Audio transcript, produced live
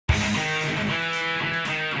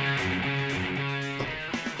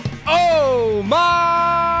Oh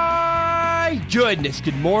my goodness.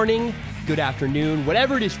 Good morning, good afternoon,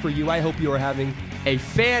 whatever it is for you. I hope you are having a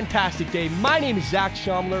fantastic day. My name is Zach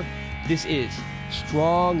Schaumler. This is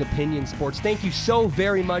Strong Opinion Sports. Thank you so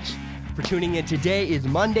very much for tuning in. Today is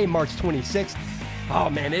Monday, March 26th.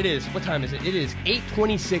 Oh man, it is. What time is it? It is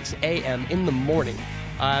 8:26 a.m. in the morning.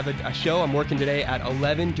 I have a show. I'm working today at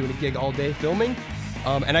 11, doing a gig all day filming.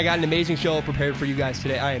 And I got an amazing show prepared for you guys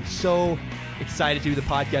today. I am so excited to do the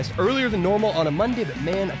podcast earlier than normal on a Monday, but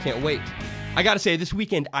man, I can't wait. I got to say, this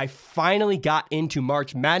weekend, I finally got into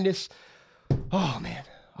March Madness. Oh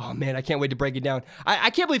man, I can't wait to break it down.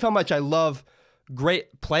 I can't believe how much I love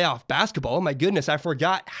great playoff basketball. Oh my goodness, I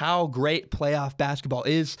forgot how great playoff basketball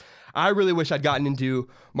is. I really wish I'd gotten into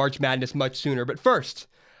March Madness much sooner. But first,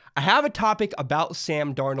 I have a topic about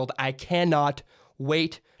Sam Darnold I cannot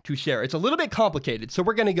wait to share. It's a little bit complicated, so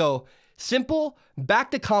we're going to go simple,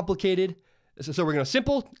 back to complicated. So we're going to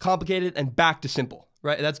simple, complicated, and back to simple,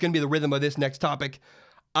 right? That's going to be the rhythm of this next topic.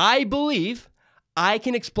 I believe I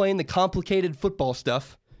can explain the complicated football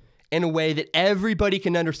stuff in a way that everybody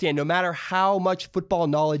can understand, no matter how much football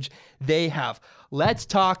knowledge they have. Let's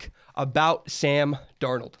talk about Sam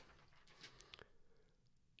Darnold.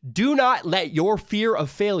 Do not let your fear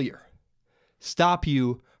of failure stop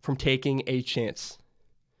you from taking a chance.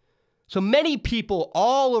 So many people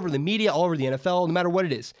all over the media, all over the NFL, no matter what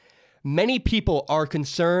it is, many people are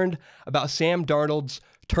concerned about Sam Darnold's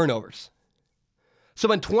turnovers.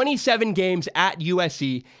 So in 27 games at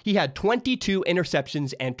USC, he had 22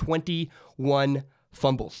 interceptions and 21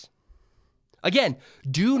 fumbles. Again,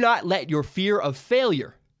 do not let your fear of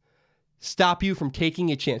failure stop you from taking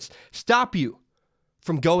a chance. Stop you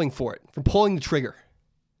from going for it, from pulling the trigger.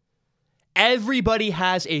 Everybody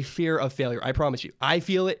has a fear of failure, I promise you. I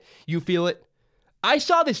feel it, you feel it. I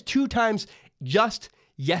saw this 2 times just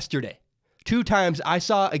yesterday. 2 times I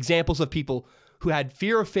saw examples of people who had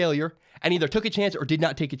fear of failure and either took a chance or did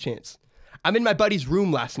not take a chance. I'm in my buddy's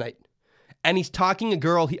room last night, and he's talking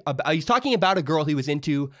about a girl he was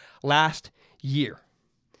into last year.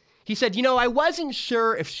 He said, I wasn't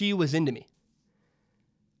sure if she was into me.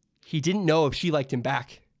 He didn't know if she liked him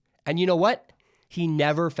back. And you know what? He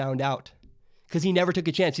never found out because he never took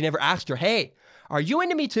a chance. He never asked her, hey, are you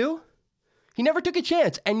into me too? He never took a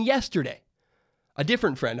chance. And yesterday, a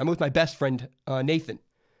different friend, I'm with my best friend, Nathan.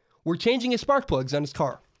 We're changing his spark plugs on his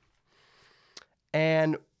car.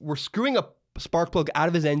 And we're screwing a spark plug out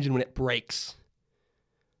of his engine when it breaks.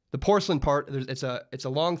 The porcelain part, it's a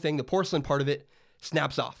long thing. The porcelain part of it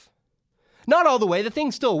snaps off. Not all the way. The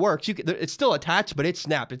thing still works. It's still attached, but it's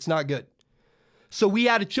snapped. It's not good. So we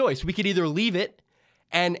had a choice. We could either leave it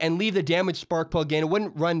and leave the damaged spark plug in. It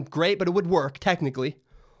wouldn't run great, but it would work technically.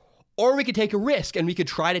 Or we could take a risk and we could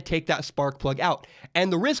try to take that spark plug out.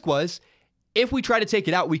 And the risk was, if we try to take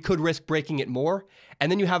it out, we could risk breaking it more.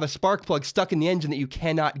 And then you have a spark plug stuck in the engine that you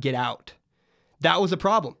cannot get out. That was a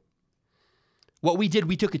problem. What we did,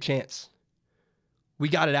 we took a chance. We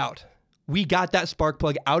got it out. We got that spark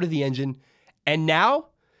plug out of the engine. And now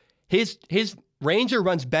his Ranger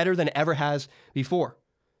runs better than it ever has before.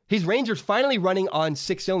 His Ranger's finally running on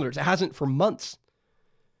 6 cylinders. It hasn't for months.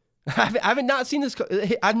 I've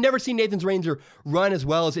never seen Nathan's Ranger run as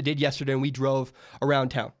well as it did yesterday when we drove around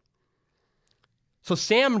town. So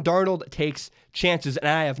Sam Darnold takes chances, and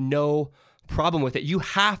I have no problem with it. You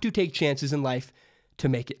have to take chances in life to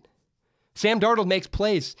make it. Sam Darnold makes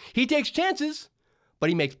plays. He takes chances, but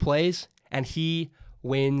he makes plays, and he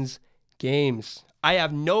wins games. I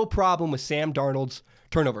have no problem with Sam Darnold's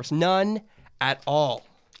turnovers. None at all.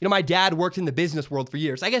 My dad worked in the business world for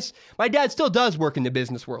years. I guess my dad still does work in the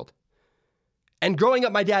business world. And growing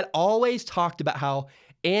up, my dad always talked about how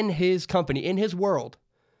in his company, in his world,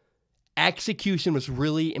 execution was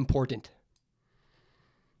really important.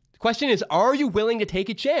 The question is, are you willing to take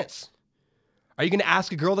a chance? Are you going to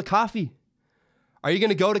ask a girl to coffee? Are you going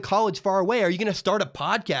to go to college far away? Are you going to start a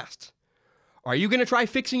podcast? Are you going to try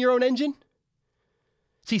fixing your own engine?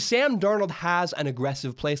 See, Sam Darnold has an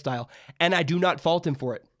aggressive play style, and I do not fault him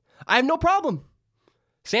for it. I have no problem.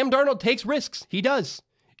 Sam Darnold takes risks. He does.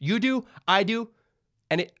 You do, I do,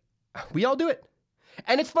 and we all do it.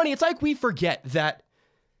 And it's funny, it's like we forget that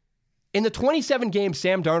in the 27 games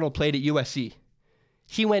Sam Darnold played at USC,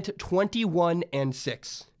 he went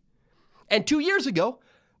 21-6. And 2 years ago,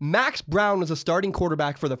 Max Brown was a starting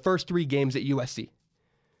quarterback for the first 3 games at USC.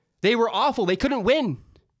 They were awful. They couldn't win.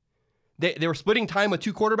 They were splitting time with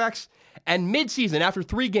 2 quarterbacks. And midseason, after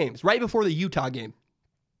 3 games, right before the Utah game,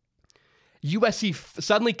 USC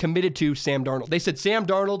suddenly committed to Sam Darnold. They said, Sam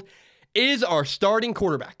Darnold is our starting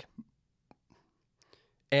quarterback.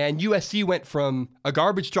 And USC went from a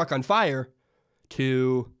garbage truck on fire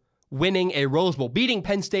to winning a Rose Bowl, beating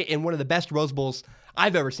Penn State in one of the best Rose Bowls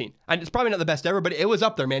I've ever seen. And it's probably not the best ever, but it was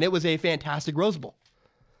up there, man. It was a fantastic Rose Bowl.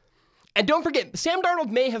 And don't forget, Sam Darnold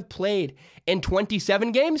may have played in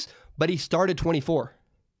 27 games, but he started 24.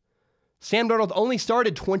 Sam Darnold only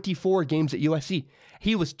started 24 games at USC.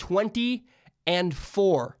 He was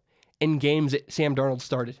 20-4 in games that Sam Darnold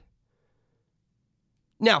started.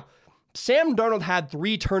 Now, Sam Darnold had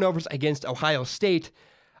 3 turnovers against Ohio State.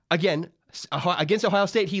 Again, against Ohio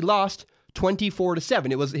State, he lost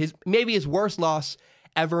 24-7. It was maybe his worst loss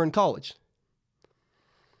ever in college.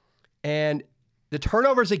 And the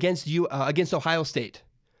turnovers against Ohio State,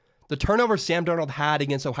 the turnovers Sam Darnold had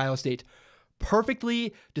against Ohio State,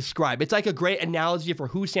 perfectly describe. It's like a great analogy for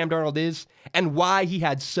who Sam Darnold is and why he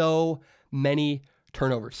had so many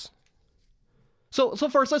turnovers. So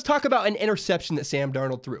first, let's talk about an interception that Sam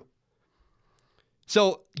Darnold threw.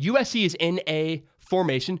 So USC is in a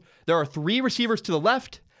formation. There are 3 receivers to the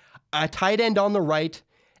left, a tight end on the right,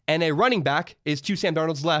 and a running back is to Sam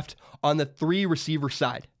Darnold's left on the 3 receiver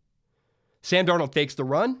side. Sam Darnold fakes the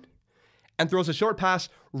run and throws a short pass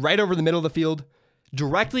right over the middle of the field,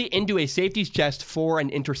 directly into a safety's chest for an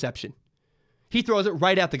interception. He throws it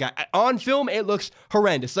right at the guy. On film, it looks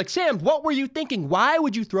horrendous. Like, Sam, what were you thinking? Why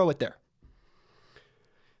would you throw it there?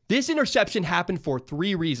 This interception happened for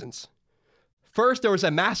 3 reasons. First, there was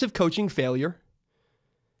a massive coaching failure.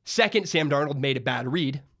 Second, Sam Darnold made a bad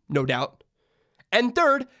read, no doubt. And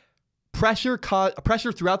third, pressure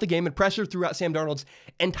throughout the game and pressure throughout Sam Darnold's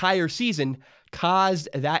entire season caused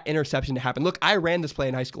that interception to happen. Look, I ran this play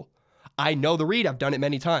in high school. I know the read. I've done it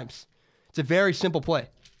many times. It's a very simple play.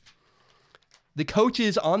 The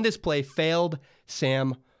coaches on this play failed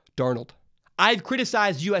Sam Darnold. I've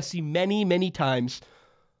criticized USC many, many times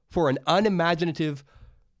for an unimaginative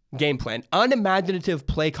game plan, unimaginative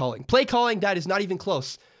play calling that is not even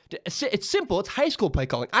close. It's simple. It's high school play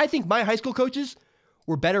calling. I think my high school coaches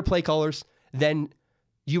were better play callers than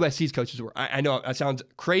USC's coaches were. I know that sounds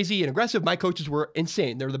crazy and aggressive. My coaches were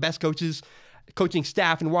insane. They're the best coaching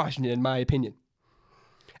staff in Washington, in my opinion.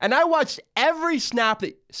 And I watched every snap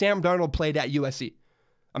that Sam Darnold played at USC.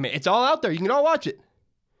 I mean, it's all out there. You can all watch it.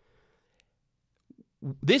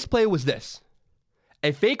 This play was this: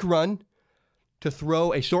 a fake run to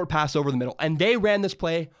throw a short pass over the middle. And they ran this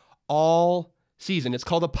play all season. It's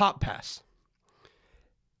called a pop pass.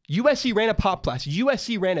 USC ran a pop pass.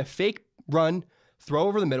 USC ran a fake run, throw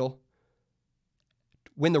over the middle,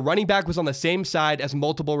 when the running back was on the same side as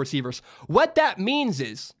multiple receivers. What that means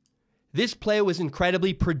is this play was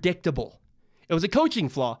incredibly predictable. It was a coaching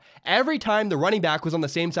flaw. Every time the running back was on the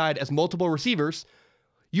same side as multiple receivers,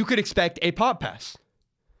 you could expect a pop pass.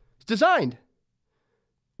 It's designed.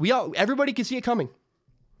 Everybody can see it coming.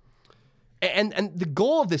 And the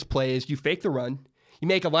goal of this play is you fake the run, you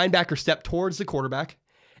make a linebacker step towards the quarterback,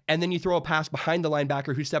 and then you throw a pass behind the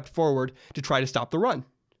linebacker who stepped forward to try to stop the run.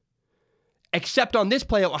 Except on this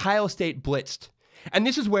play, Ohio State blitzed. And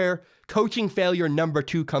this is where coaching failure number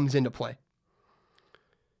 2 comes into play.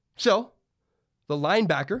 So, the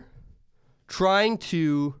linebacker trying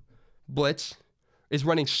to blitz is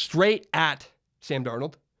running straight at Sam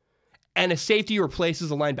Darnold, and a safety replaces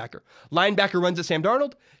the linebacker. Linebacker runs at Sam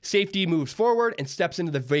Darnold, safety moves forward and steps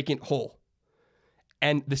into the vacant hole.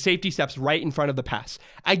 And the safety steps right in front of the pass.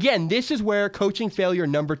 Again, this is where coaching failure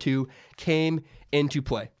number 2 came into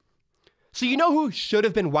play. So you know who should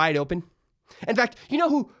have been wide open? In fact, you know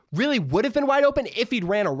who really would have been wide open if he'd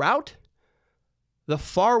ran a route? The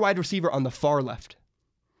far wide receiver on the far left.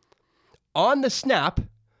 On the snap,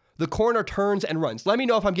 the corner turns and runs. Let me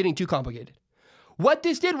know if I'm getting too complicated. What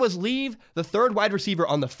this did was leave the third wide receiver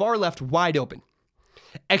on the far left wide open.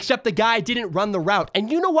 Except the guy didn't run the route.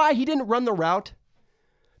 And you know why he didn't run the route?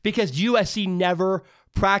 Because USC never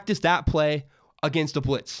practiced that play against a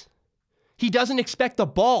blitz. He doesn't expect the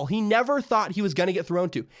ball. He never thought he was going to get thrown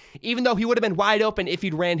to. Even though he would have been wide open if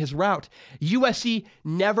he'd ran his route. USC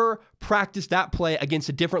never practiced that play against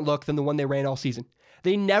a different look than the one they ran all season.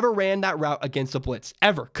 They never ran that route against a blitz,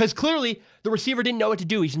 ever. Because clearly, the receiver didn't know what to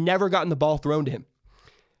do. He's never gotten the ball thrown to him.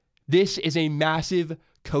 This is a massive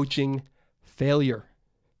coaching failure.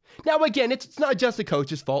 Now, again, it's not just the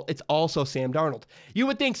coach's fault. It's also Sam Darnold. You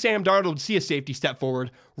would think Sam Darnold would see a safety step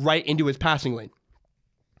forward right into his passing lane.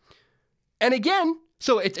 And again,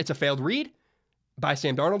 so it's a failed read by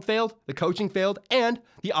Sam Darnold failed, the coaching failed, and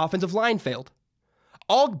the offensive line failed.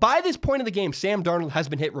 By this point of the game, Sam Darnold has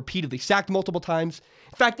been hit repeatedly, sacked multiple times.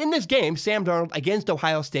 In fact, in this game, Sam Darnold against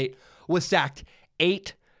Ohio State was sacked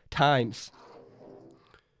 8 times.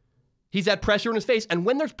 He's had pressure in his face, and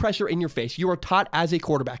when there's pressure in your face, you are taught as a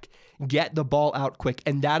quarterback, get the ball out quick,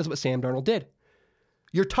 and that is what Sam Darnold did.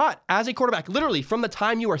 You're taught as a quarterback, literally from the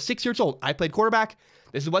time you are 6 years old. I played quarterback.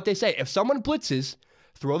 This is what they say. If someone blitzes,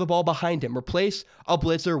 throw the ball behind him. Replace a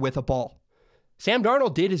blitzer with a ball. Sam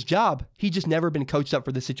Darnold did his job. He just never been coached up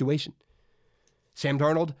for this situation. Sam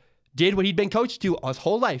Darnold did what he'd been coached to his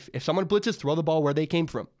whole life. If someone blitzes, throw the ball where they came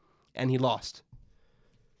from. And he lost.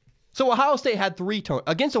 So Ohio State had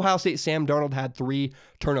against Ohio State, Sam Darnold had 3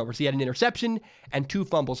 turnovers. He had an interception and 2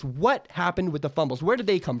 fumbles. What happened with the fumbles? Where did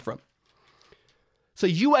they come from? So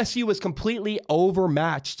USC was completely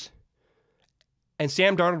overmatched. And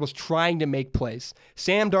Sam Darnold was trying to make plays.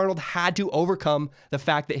 Sam Darnold had to overcome the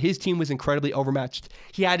fact that his team was incredibly overmatched.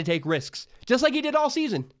 He had to take risks, just like he did all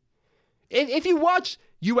season. If you watch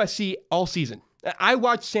USC all season, I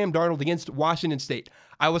watched Sam Darnold against Washington State.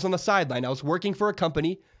 I was on the sideline. I was working for a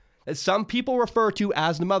company that some people refer to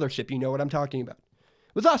as the mothership. You know what I'm talking about.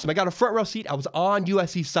 It was awesome. I got a front row seat. I was on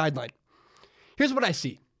USC's sideline. Here's what I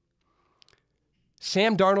see.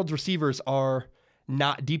 Sam Darnold's receivers are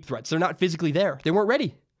not deep threats. They're not physically there. They weren't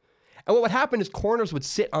ready. And what would happen is corners would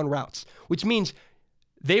sit on routes, which means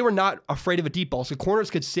they were not afraid of a deep ball. So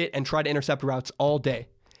corners could sit and try to intercept routes all day.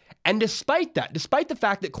 And despite that, despite the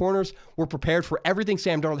fact that corners were prepared for everything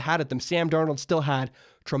Sam Darnold had at them, Sam Darnold still had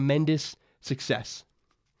tremendous success.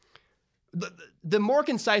 The more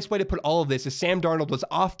concise way to put all of this is Sam Darnold was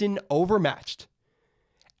often overmatched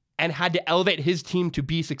and had to elevate his team to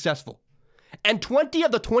be successful. And 20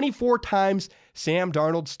 of the 24 times Sam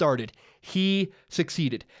Darnold started, he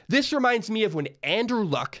succeeded. This reminds me of when Andrew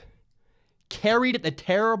Luck carried the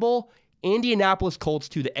terrible Indianapolis Colts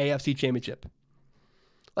to the AFC Championship.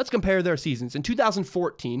 Let's compare their seasons. In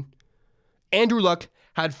 2014, Andrew Luck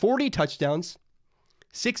had 40 touchdowns,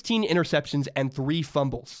 16 interceptions, and 3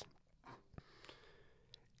 fumbles.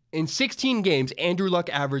 In 16 games, Andrew Luck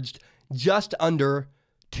averaged just under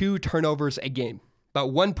 2 turnovers a game,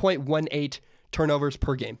 about 1.18 turnovers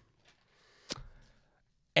per game.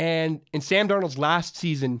 And in Sam Darnold's last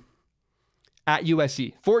season at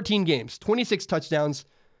USC, 14 games, 26 touchdowns,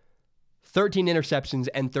 13 interceptions,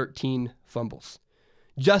 and 13 fumbles.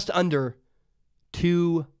 Just under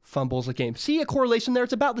 2 fumbles a game. See a correlation there?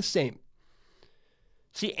 It's about the same.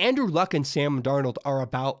 See, Andrew Luck and Sam Darnold are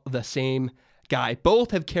about the same guy.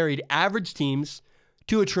 Both have carried average teams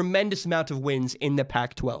to a tremendous amount of wins in the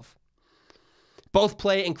Pac-12. Both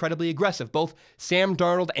play incredibly aggressive. Both Sam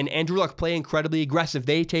Darnold and Andrew Luck play incredibly aggressive.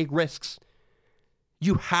 They take risks.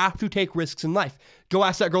 You have to take risks in life. Go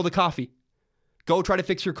ask that girl to coffee. Go try to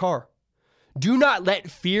fix your car. Do not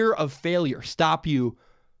let fear of failure stop you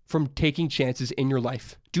from taking chances in your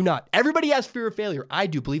life. Do not. Everybody has fear of failure. I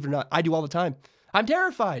do, believe it or not. I do all the time. I'm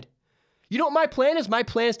terrified. You know what my plan is? My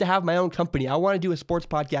plan is to have my own company. I want to do a sports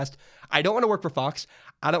podcast. I don't want to work for Fox.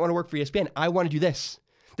 I don't want to work for ESPN. I want to do this.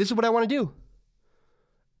 This is what I want to do.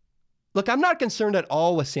 Look, I'm not concerned at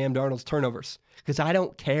all with Sam Darnold's turnovers because I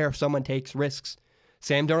don't care if someone takes risks.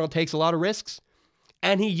 Sam Darnold takes a lot of risks,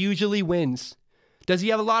 and he usually wins. Does he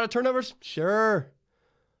have a lot of turnovers? Sure.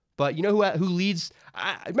 But you know who leads?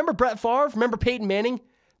 Remember Brett Favre? Remember Peyton Manning?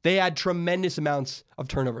 They had tremendous amounts of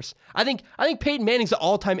turnovers. I think Peyton Manning's the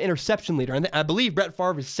all-time interception leader, and I believe Brett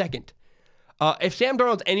Favre is second. If Sam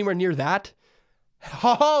Darnold's anywhere near that,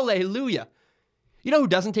 hallelujah. You know who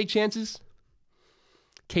doesn't take chances?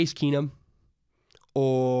 Case Keenum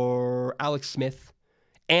or Alex Smith,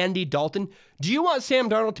 Andy Dalton. Do you want Sam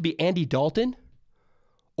Darnold to be Andy Dalton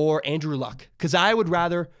or Andrew Luck? Because I would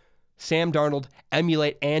rather Sam Darnold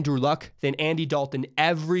emulate Andrew Luck than Andy Dalton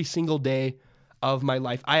every single day of my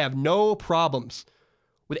life. I have no problems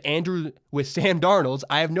with Sam Darnold's.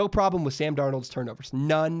 I have no problem with Sam Darnold's turnovers.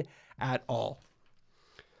 None at all.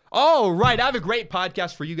 All right, I have a great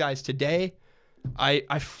podcast for you guys today.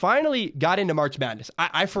 I finally got into March Madness.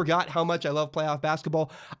 I forgot how much I love playoff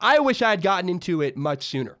basketball. I wish I had gotten into it much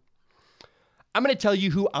sooner. I'm going to tell you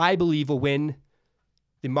who I believe will win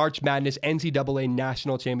the March Madness NCAA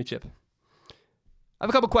National Championship. I have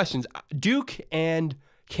a couple questions. Duke and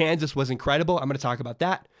Kansas was incredible. I'm going to talk about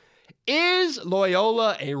that. Is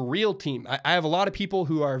Loyola a real team? I have a lot of people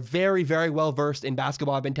who are very, very well versed in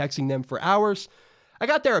basketball. I've been texting them for hours. I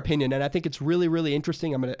got their opinion, and I think it's really, really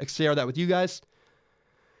interesting. I'm going to share that with you guys.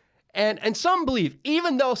 And some believe,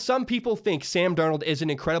 even though some people think Sam Darnold is an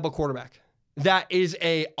incredible quarterback, that is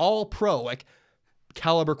a all-pro, like,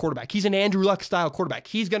 caliber quarterback. He's an Andrew Luck-style quarterback.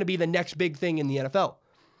 He's going to be the next big thing in the NFL.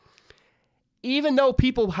 Even though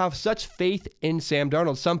people have such faith in Sam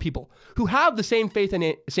Darnold, some people who have the same faith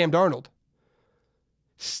in Sam Darnold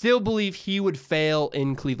still believe he would fail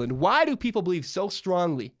in Cleveland. Why do people believe so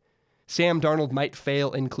strongly Sam Darnold might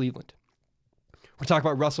fail in Cleveland? We're talking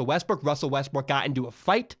about Russell Westbrook. Russell Westbrook got into a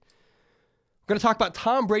fight. We're going to talk about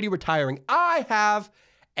Tom Brady retiring. I have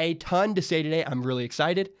a ton to say today. I'm really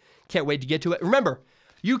excited. Can't wait to get to it. Remember,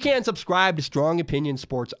 you can subscribe to Strong Opinion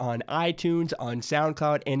Sports on iTunes, on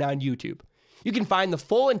SoundCloud, and on YouTube. You can find the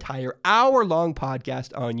full entire hour-long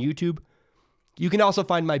podcast on YouTube. You can also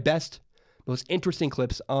find my best, most interesting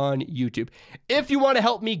clips on YouTube. If you want to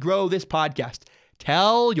help me grow this podcast,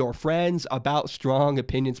 tell your friends about Strong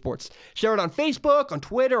Opinion Sports. Share it on Facebook, on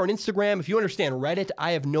Twitter, on Instagram. If you understand Reddit,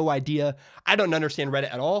 I have no idea. I don't understand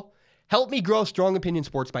Reddit at all. Help me grow Strong Opinion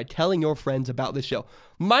Sports by telling your friends about this show.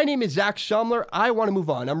 My name is Zach Schumler. I want to move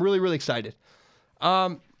on. I'm really, really excited.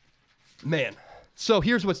 Man. So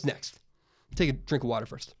here's what's next. Take a drink of water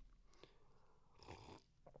first.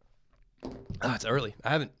 It's early. I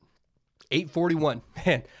haven't. 8:41.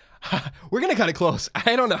 Man, we're going to cut it close.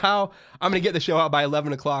 I don't know how I'm going to get the show out by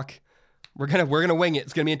 11 o'clock. We're gonna wing it.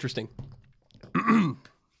 It's going to be interesting.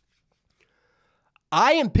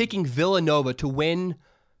 I am picking Villanova to win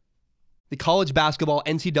the college basketball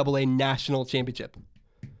NCAA national championship.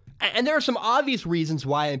 And there are some obvious reasons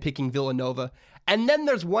why I'm picking Villanova. And then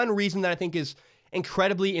there's one reason that I think is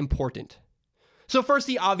incredibly important. So first,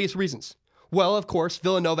 the obvious reasons. Well, of course,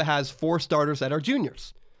 Villanova has 4 starters that are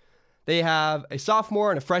juniors. They have a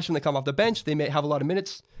sophomore and a freshman that come off the bench. They may have a lot of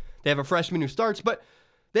minutes. They have a freshman who starts, but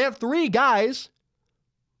they have 3 guys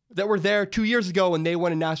that were there 2 years ago when they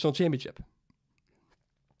won a national championship.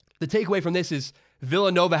 The takeaway from this is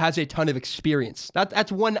Villanova has a ton of experience.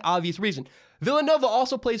 That's one obvious reason. Villanova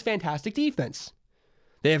also plays fantastic defense.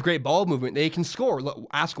 They have great ball movement. They can score.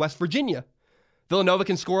 Ask West Virginia. Villanova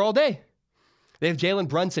can score all day. They have Jalen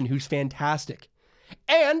Brunson, who's fantastic.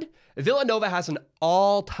 And Villanova has an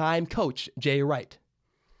all-time coach, Jay Wright.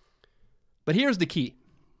 But here's the key.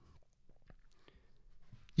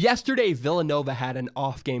 Yesterday, Villanova had an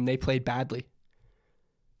off game. They played badly.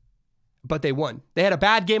 But they won. They had a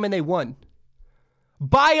bad game and they won.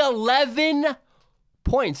 By 11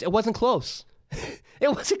 points. It wasn't close. It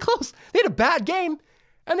wasn't close. They had a bad game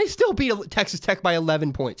and they still beat Texas Tech by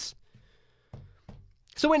 11 points.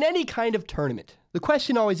 So in any kind of tournament, the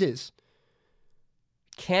question always is,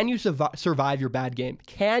 can you survive your bad game?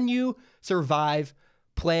 Can you survive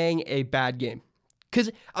playing a bad game?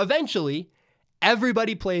 Because eventually,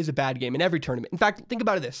 everybody plays a bad game in every tournament. In fact, think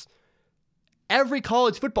about this. Every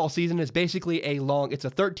college football season is basically it's a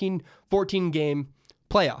 13, 14 game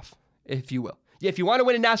playoff, if you will. If you want to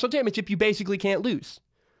win a national championship, you basically can't lose.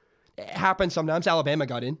 It happens sometimes. Alabama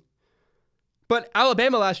got in. But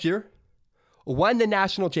Alabama last year won the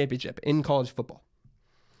national championship in college football.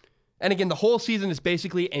 And again, the whole season is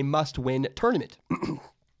basically a must-win tournament.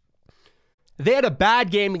 They had a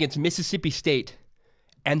bad game against Mississippi State,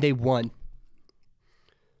 and they won.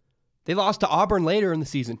 They lost to Auburn later in the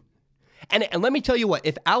season. And let me tell you what,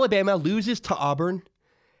 if Alabama loses to Auburn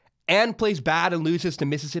and plays bad and loses to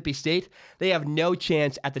Mississippi State, they have no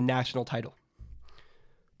chance at the national title.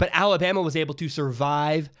 But Alabama was able to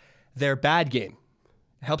survive their bad game.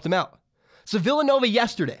 It helped them out. So Villanova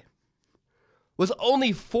yesterday was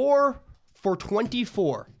only 4 for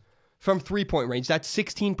 24 from three-point range. That's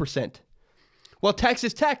 16%. Well,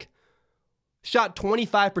 Texas Tech shot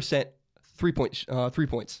 25%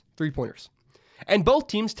 three-pointers. And both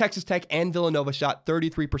teams, Texas Tech and Villanova, shot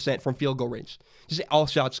 33% from field goal range. Just all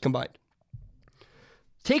shots combined.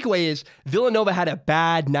 Takeaway is Villanova had a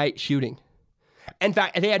bad night shooting. In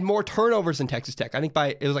fact, they had more turnovers than Texas Tech. I think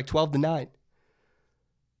it was like 12-9.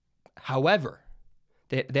 However,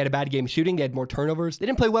 they had a bad game shooting. They had more turnovers. They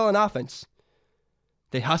didn't play well on offense.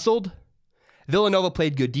 They hustled. Villanova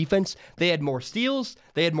played good defense. They had more steals.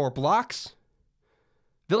 They had more blocks.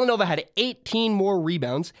 Villanova had 18 more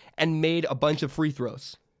rebounds and made a bunch of free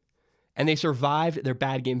throws. And they survived their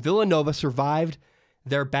bad game. Villanova survived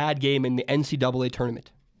their bad game in the NCAA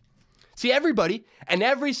tournament. See, everybody, and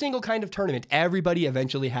every single kind of tournament, everybody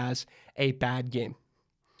eventually has a bad game.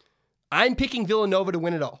 I'm picking Villanova to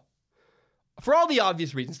win it all. For all the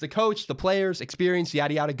obvious reasons, the coach, the players, experience,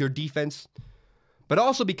 yada, yada, good defense. But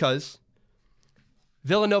also because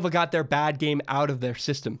Villanova got their bad game out of their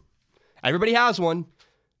system. Everybody has one.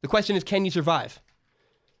 The question is, can you survive?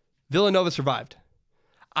 Villanova survived.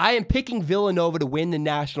 I am picking Villanova to win the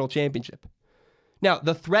national championship. Now,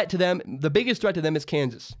 the biggest threat to them is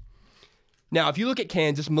Kansas. Now, if you look at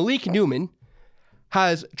Kansas, Malik Newman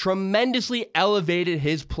has tremendously elevated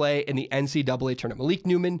his play in the NCAA tournament. Malik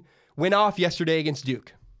Newman went off yesterday against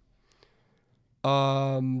Duke.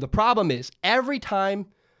 The problem is, every time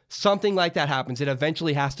something like that happens, it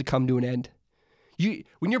eventually has to come to an end.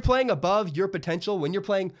 When you're playing above your potential, when you're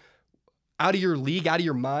playing out of your league, out of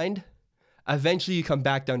your mind, eventually you come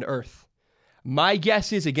back down to earth. My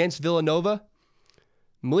guess is against Villanova,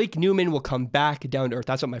 Malik Newman will come back down to earth.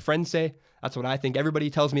 That's what my friends say. That's what I think. Everybody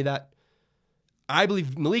tells me that. I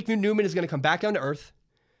believe Malik Newman is going to come back down to earth.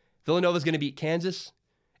 Villanova is going to beat Kansas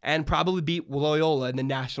and probably beat Loyola in the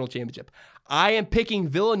national championship. I am picking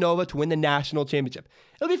Villanova to win the national championship.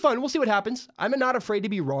 It'll be fun. We'll see what happens. I'm not afraid to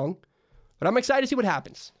be wrong, but I'm excited to see what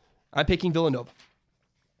happens. I'm picking Villanova.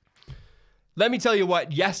 Let me tell you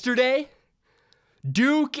what, yesterday,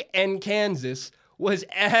 Duke and Kansas was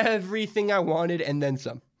everything I wanted and then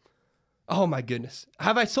some. Oh my goodness.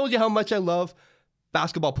 Have I told you how much I love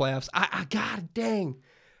basketball playoffs? God dang.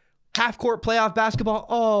 Half-court playoff basketball.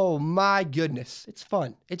 Oh my goodness. It's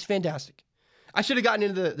fun. It's fantastic. I should have gotten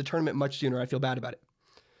into the tournament much sooner. I feel bad about it.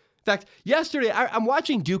 In fact, yesterday, I'm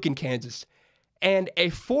watching Duke and Kansas, and a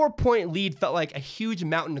 4-point lead felt like a huge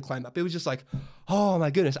mountain to climb up. It was just like, oh my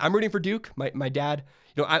goodness. I'm rooting for Duke. My dad,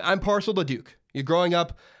 I'm partial to Duke. Growing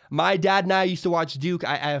up, my dad and I used to watch Duke.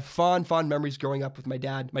 I have fond memories growing up with my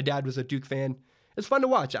dad. My dad was a Duke fan. It's fun to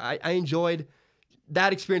watch. I enjoyed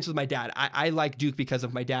that experience with my dad. I like Duke because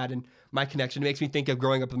of my dad and my connection. It makes me think of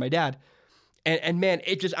growing up with my dad. And man,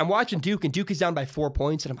 I'm watching Duke, and Duke is down by 4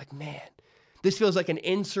 points, and I'm like, man, this feels like an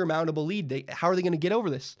insurmountable lead. How are they going to get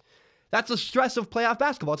over this? That's the stress of playoff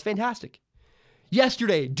basketball. It's fantastic.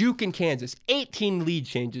 Yesterday, Duke and Kansas, 18 lead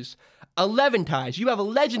changes, 11 ties. You have a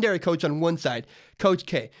legendary coach on one side, Coach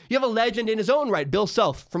K. You have a legend in his own right, Bill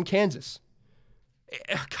Self from Kansas.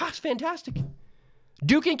 Gosh, fantastic.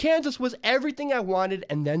 Duke and Kansas was everything I wanted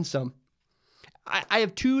and then some. I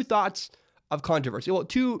have two thoughts of controversy. Well,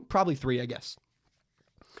 two, probably three, I guess.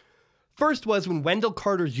 First was when Wendell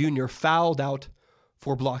Carter Jr. fouled out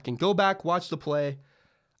for blocking. Go back, watch the play.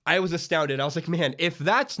 I was astounded. I was like, man, if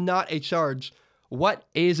that's not a charge, what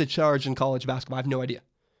is a charge in college basketball? I have no idea.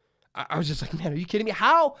 I was just like, man, are you kidding me?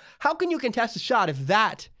 How can you contest a shot if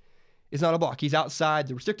that is not a block? He's outside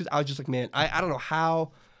the restricted. I was just like, man, I don't know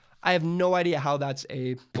how. I have no idea how that's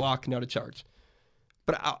a block, not a charge.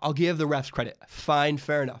 But I'll give the refs credit. Fine,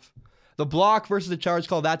 fair enough. The block versus the charge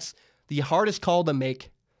call, that's the hardest call to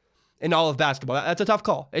make in all of basketball. That's a tough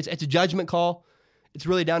call. It's a judgment call. It's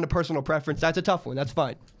really down to personal preference. That's a tough one. That's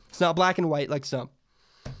fine. It's not black and white like some.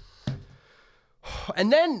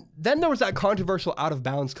 And then there was that controversial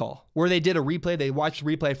out-of-bounds call where they did a replay. They watched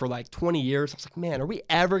replay for like 20 years. I was like, man, are we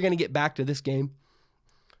ever going to get back to this game?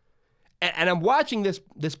 And I'm watching this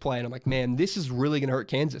play, and I'm like, man, this is really going to hurt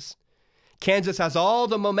Kansas. Kansas has all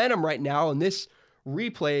the momentum right now, and this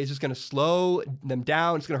replay is just going to slow them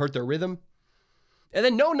down. It's going to hurt their rhythm. And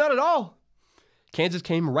then, no, not at all. Kansas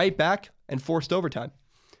came right back and forced overtime.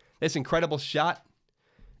 This incredible shot.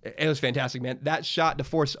 It was fantastic, man. That shot to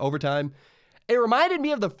force overtime. It reminded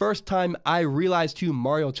me of the first time I realized who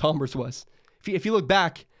Mario Chalmers was. If you look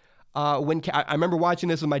back, I remember watching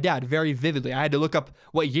this with my dad very vividly. I had to look up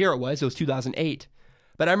what year it was. It was 2008.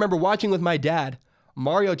 But I remember watching with my dad,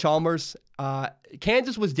 Mario Chalmers.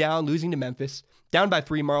 Kansas was down, losing to Memphis. Down by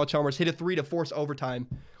 3, Mario Chalmers hit a 3 to force overtime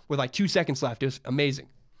with like 2 seconds left. It was amazing.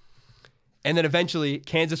 And then eventually,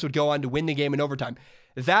 Kansas would go on to win the game in overtime.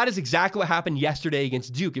 That is exactly what happened yesterday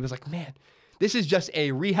against Duke. It was like, man, this is just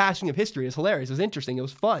a rehashing of history. It's hilarious. It was interesting. It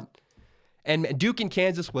was fun. And Duke and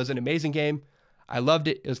Kansas was an amazing game. I loved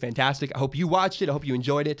it. It was fantastic. I hope you watched it. I hope you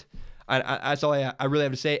enjoyed it. That's all I really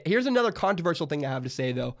have to say. Here's another controversial thing I have to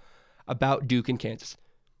say, though, about Duke and Kansas.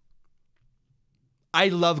 I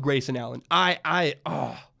love Grayson Allen. I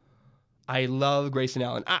love Grayson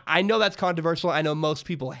Allen. I know that's controversial. I know most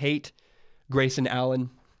people hate Grayson Allen.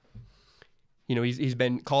 He's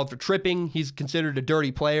been called for tripping. He's considered a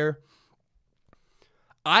dirty player.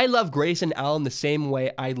 I love Grayson Allen the same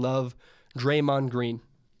way I love Draymond Green.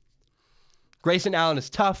 Grayson Allen is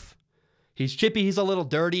tough. He's chippy. He's a little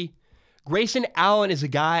dirty. Grayson Allen is a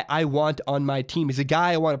guy I want on my team. He's a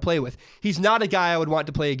guy I want to play with. He's not a guy I would want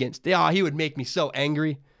to play against. He would make me so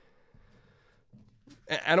angry.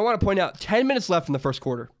 And I want to point out, 10 minutes left in the first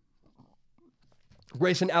quarter.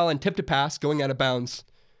 Grayson Allen tipped a pass going out of bounds.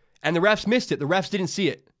 And the refs missed it. The refs didn't see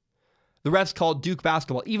it. The refs called Duke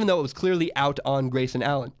basketball, even though it was clearly out on Grayson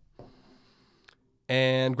Allen.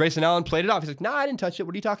 And Grayson Allen played it off. He's like, nah, I didn't touch it.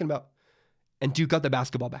 What are you talking about? And Duke got the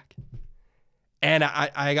basketball back. And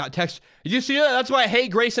I got text. Did you see that? That's why I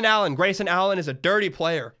hate Grayson Allen. Grayson Allen is a dirty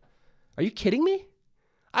player. Are you kidding me?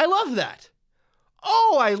 I love that.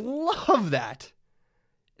 Oh, I love that.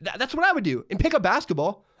 That's what I would do. And pick up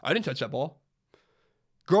basketball. I didn't touch that ball.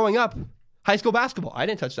 Growing up, high school basketball, I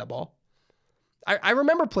didn't touch that ball. I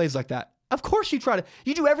remember plays like that. Of course you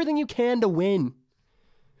do everything you can to win.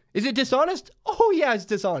 Is it dishonest? Oh yeah, it's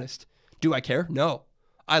dishonest. Do I care? No.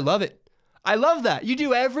 I love it. I love that. You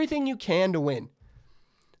do everything you can to win.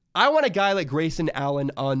 I want a guy like Grayson Allen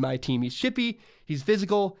on my team. He's chippy. He's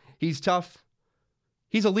physical. He's tough.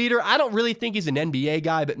 He's a leader. I don't really think he's an NBA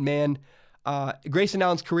guy, but man, Grayson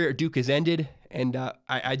Allen's career at Duke has ended. And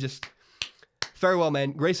I just, farewell,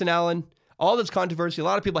 man. Grayson Allen, all this controversy. A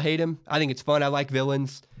lot of people hate him. I think it's fun. I like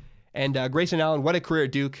villains. And Grayson Allen, what a career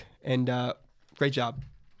at Duke. And great job.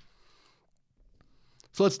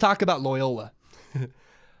 So let's talk about Loyola.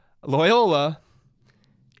 Loyola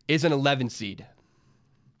is an 11 seed.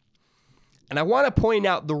 And I want to point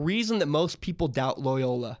out the reason that most people doubt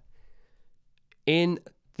Loyola in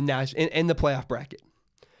the playoff bracket.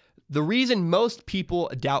 The reason most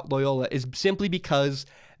people doubt Loyola is simply because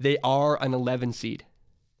they are an 11 seed.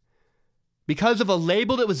 Because of a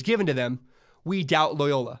label that was given to them, we doubt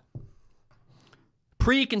Loyola.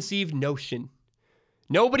 Preconceived notion.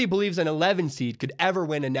 Nobody believes an 11 seed could ever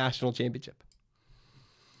win a national championship.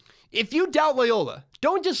 If you doubt Loyola,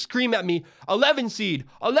 don't just scream at me, 11 seed,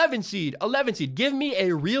 11 seed, 11 seed. Give me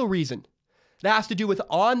a real reason that has to do with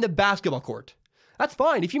on the basketball court. That's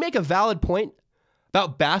fine. If you make a valid point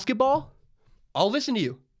about basketball, I'll listen to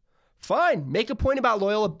you. Fine. Make a point about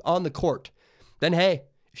Loyola on the court. Then, hey,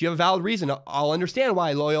 if you have a valid reason, I'll understand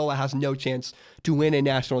why Loyola has no chance to win a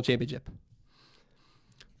national championship.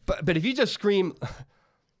 But if you just scream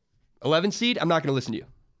 11 seed, I'm not going to listen to you.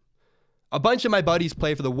 A bunch of my buddies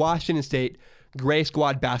play for the Washington State Gray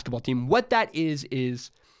Squad basketball team. What that is it's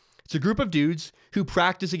a group of dudes who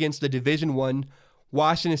practice against the Division I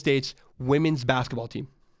Washington State's women's basketball team.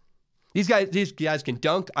 These guys can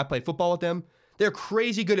dunk. I play football with them. They're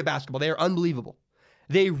crazy good at basketball. They are unbelievable.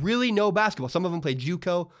 They really know basketball. Some of them play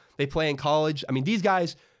JUCO. They play in college. I mean, these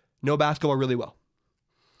guys know basketball really well.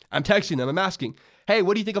 I'm texting them. I'm asking, hey,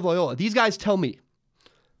 what do you think of Loyola? These guys tell me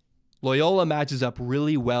Loyola matches up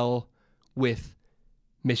really well with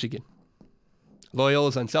Michigan. Loyola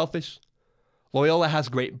is unselfish. Loyola has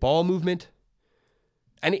great ball movement.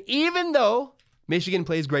 And even though Michigan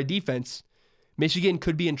plays great defense, Michigan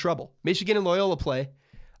could be in trouble. Michigan and Loyola play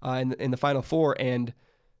in the Final Four, and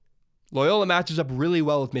Loyola matches up really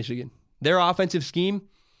well with Michigan. Their offensive scheme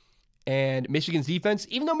and Michigan's defense,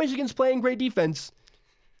 even though Michigan's playing great defense,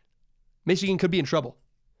 Michigan could be in trouble.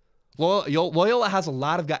 Loyola has a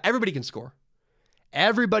lot of guys. Everybody can score.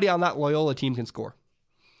 Everybody on that Loyola team can score.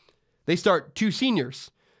 They start 2 seniors,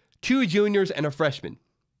 2 juniors, and a freshman.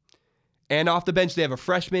 And off the bench, they have a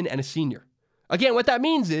freshman and a senior. Again, what that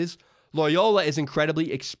means is Loyola is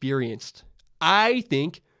incredibly experienced. I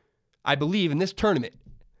believe in this tournament,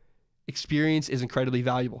 experience is incredibly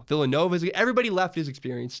valuable. Everybody left is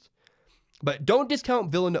experienced. But don't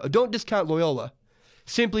discount Loyola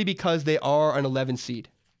simply because they are an 11 seed.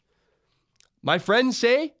 My friends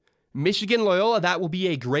say Michigan Loyola, that will be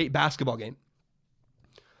a great basketball game.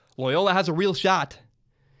 Loyola has a real shot.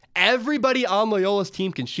 Everybody on Loyola's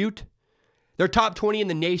team can shoot. They're top 20 in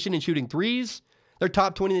the nation in shooting threes. They're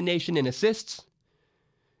top 20 in the nation in assists.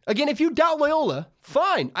 Again, if you doubt Loyola,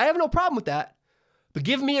 fine. I have no problem with that. But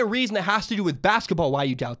give me a reason that has to do with basketball why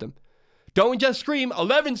you doubt them. Don't just scream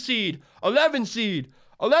 11 seed, 11 seed,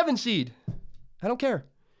 11 seed. I don't care.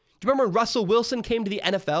 Do you remember when Russell Wilson came to the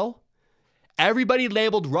NFL? Everybody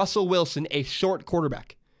labeled Russell Wilson a short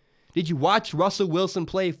quarterback. Did you watch Russell Wilson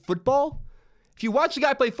play football? If you watch the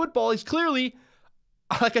guy play football, he's clearly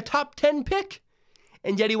like a top 10 pick.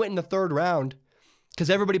 And yet he went in the 3rd round because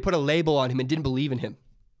everybody put a label on him and didn't believe in him.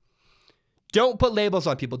 Don't put labels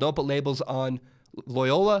on people. Don't put labels on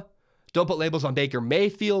Loyola. Don't put labels on Baker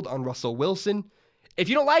Mayfield, on Russell Wilson. If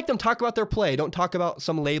you don't like them, talk about their play. Don't talk about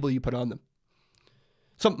some label you put on them.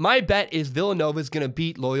 So my bet is Villanova is going to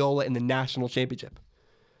beat Loyola in the national championship.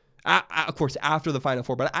 Of course, after the Final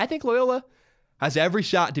Four. But I think Loyola has every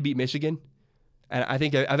shot to beat Michigan. And I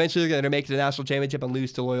think eventually they're going to make it to the national championship and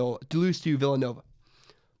lose to Villanova.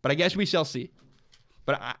 But I guess we shall see.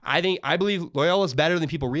 But I believe Loyola is better than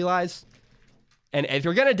people realize. And if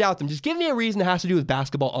you're going to doubt them, just give me a reason that has to do with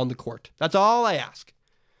basketball on the court. That's all I ask.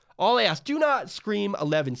 All I ask. Do not scream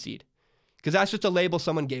 11 seed. Because that's just a label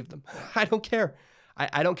someone gave them. I don't care.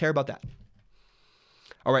 I don't care about that.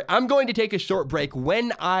 All right, I'm going to take a short break.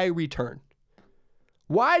 When I return,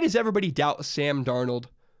 why does everybody doubt Sam Darnold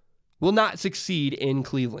will not succeed in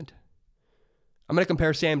Cleveland? I'm going to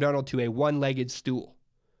compare Sam Darnold to a one-legged stool.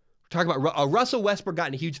 We're talking about Russell Westbrook got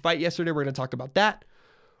in a huge fight yesterday. We're going to talk about that.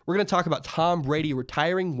 We're going to talk about Tom Brady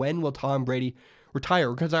retiring. When will Tom Brady retire?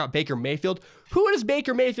 We're going to talk about Baker Mayfield. Who does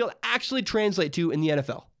Baker Mayfield actually translate to in the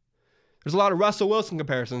NFL? There's a lot of Russell Wilson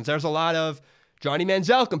comparisons. There's a lot of Johnny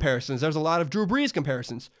Manziel comparisons. There's a lot of Drew Brees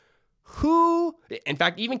comparisons. In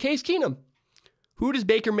fact, even Case Keenum. Who does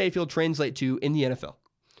Baker Mayfield translate to in the NFL?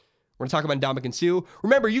 We're going to talk about Dominic Sue.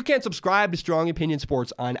 Remember, you can subscribe to Strong Opinion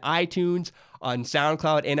Sports on iTunes, on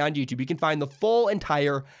SoundCloud, and on YouTube. You can find the full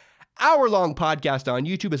entire hour-long podcast on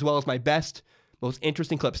YouTube, as well as my best, most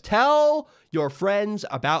interesting clips. Tell your friends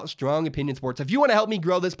about Strong Opinion Sports. If you want to help me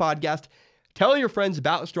grow this podcast, tell your friends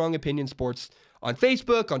about Strong Opinion Sports on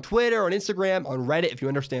Facebook, on Twitter, on Instagram, on Reddit, if you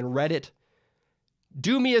understand Reddit.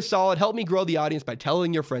 Do me a solid. Help me grow the audience by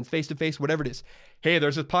telling your friends face-to-face, whatever it is. Hey,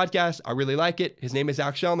 there's this podcast. I really like it. His name is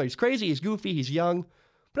Zach Shelmer. He's crazy. He's goofy. He's young.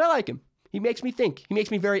 But I like him. He makes me think. He makes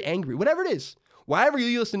me very angry. Whatever it is. Wherever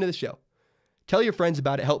you listen to the show, tell your friends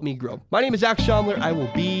about it. Help me grow. My name is Zach Shelmer. I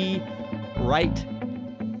will be right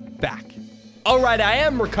back. All right, I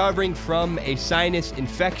am recovering from a sinus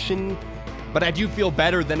infection, but I do feel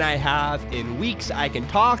better than I have in weeks. I can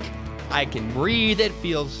talk. I can breathe. It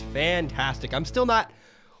feels fantastic. I'm still not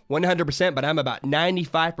 100%, but I'm about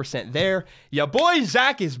 95% there. Your boy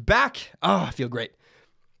Zach is back. Oh, I feel great.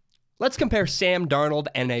 Let's compare Sam Darnold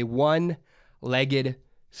and a one-legged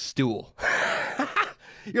stool.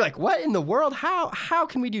 You're like, what in the world? How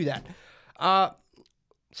can we do that?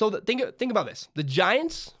 Think about this. The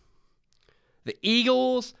Giants, the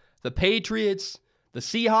Eagles, the Patriots, the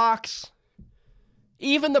Seahawks,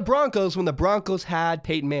 even the Broncos when the Broncos had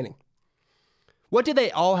Peyton Manning. What did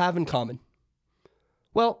they all have in common?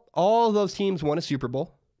 Well, all of those teams won a Super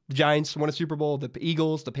Bowl. The Giants won a Super Bowl, the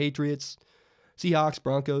Eagles, the Patriots, Seahawks,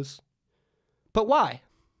 Broncos. But why?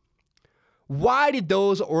 Why did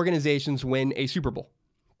those organizations win a Super Bowl?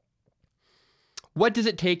 What does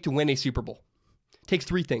it take to win a Super Bowl? It takes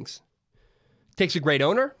three things. It takes a great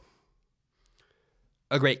owner,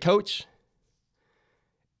 a great coach,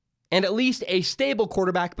 and at least a stable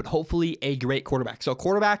quarterback, but hopefully a great quarterback. So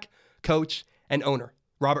quarterback, coach, and owner.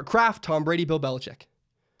 Robert Kraft, Tom Brady, Bill Belichick.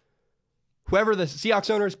 Whoever the Seahawks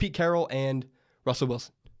owner is, Pete Carroll and Russell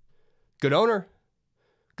Wilson. Good owner,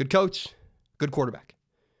 good coach, good quarterback.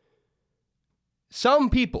 Some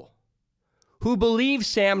people who believe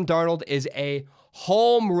Sam Darnold is a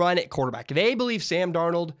home run at quarterback, they believe Sam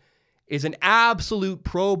Darnold is an absolute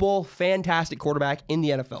Pro Bowl, fantastic quarterback in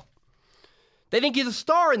the NFL. They think he's a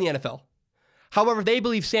star in the NFL. However, they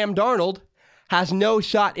believe Sam Darnold has no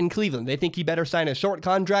shot in Cleveland. They think he better sign a short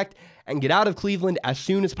contract and get out of Cleveland as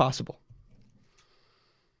soon as possible.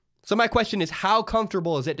 So my question is, how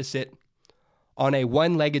comfortable is it to sit on a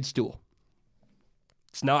one-legged stool?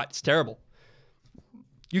 It's not. It's terrible.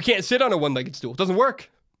 You can't sit on a one-legged stool. It doesn't work.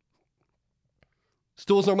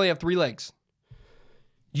 Stools normally have three legs.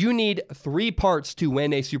 You need three parts to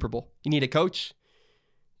win a Super Bowl. You need a coach,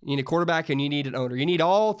 you need a quarterback, and you need an owner. You need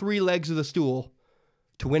all three legs of the stool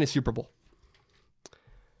to win a Super Bowl.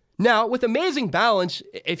 Now, with amazing balance,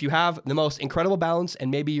 if you have the most incredible balance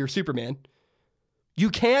and maybe you're Superman,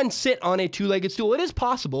 you can sit on a two-legged stool. It is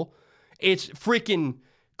possible. It's freaking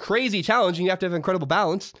crazy challenging. You have to have incredible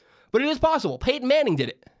balance, but it is possible. Peyton Manning did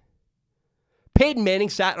it. Peyton Manning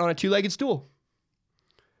sat on a two-legged stool.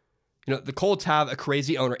 You know, the Colts have a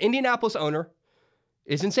crazy owner. Indianapolis owner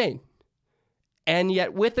is insane. And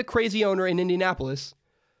yet with the crazy owner in Indianapolis,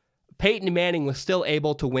 Peyton Manning was still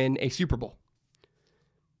able to win a Super Bowl.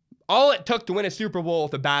 All it took to win a Super Bowl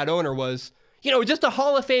with a bad owner was, just a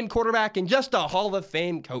Hall of Fame quarterback and just a Hall of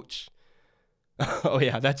Fame coach. Oh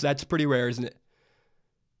yeah, that's pretty rare, isn't it?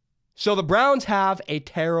 So the Browns have a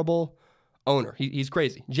terrible owner. He's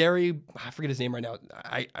crazy. Jerry, I forget his name right now.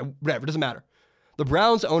 Whatever, it doesn't matter. The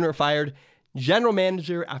Browns owner fired general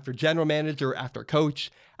manager after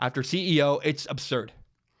coach, after CEO. It's absurd.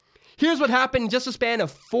 Here's what happened in just a span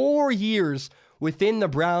of 4 years within the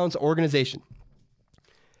Browns organization.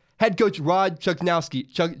 Head coach Rod Chudzinski,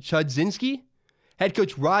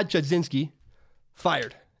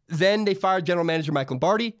 fired. Then they fired general manager Mike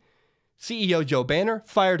Lombardi, CEO Joe Banner,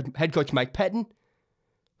 fired head coach Mike Pettin,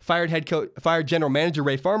 fired general manager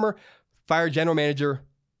Ray Farmer, fired general manager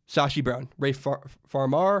Sashi Brown,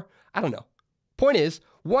 Farmar, I don't know. Point is,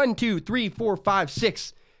 1, 2, 3, 4, 5,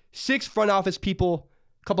 6 front office people,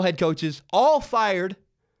 a couple head coaches, all fired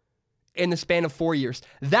in the span of 4 years.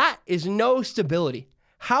 That is no stability.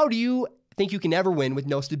 How do you think you can ever win with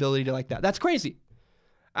no stability like that? That's crazy.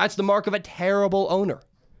 That's the mark of a terrible owner.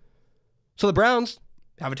 So the Browns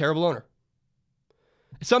have a terrible owner.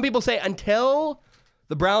 Some people say until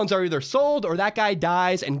the Browns are either sold or that guy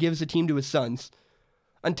dies and gives the team to his sons,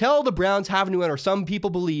 until the Browns have a new owner, some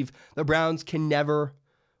people believe the Browns can never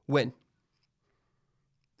win.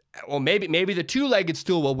 Well, maybe the two-legged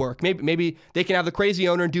stool will work. Maybe they can have the crazy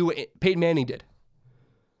owner and do what Peyton Manning did.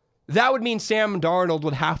 That would mean Sam Darnold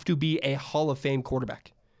would have to be a Hall of Fame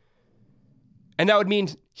quarterback. And that would mean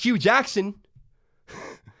Hugh Jackson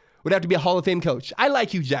would have to be a Hall of Fame coach. I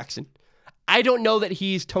like Hugh Jackson. I don't know that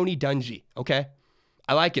he's Tony Dungy, okay?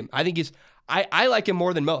 I like him. I think I like him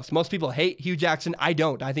more than most. Most people hate Hugh Jackson. I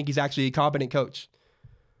don't. I think he's actually a competent coach.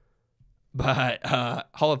 But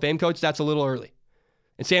Hall of Fame coach, that's a little early.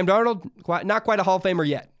 And Sam Darnold, not quite a Hall of Famer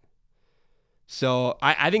yet. So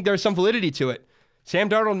I think there's some validity to it. Sam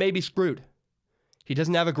Darnold may be screwed. He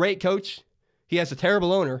doesn't have a great coach. He has a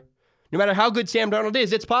terrible owner. No matter how good Sam Darnold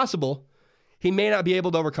is, it's possible he may not be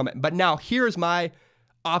able to overcome it. But now here's my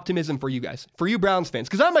optimism for you guys, for you Browns fans,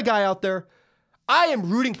 because I'm a guy out there. I am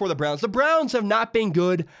rooting for the Browns. The Browns have not been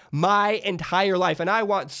good my entire life, and I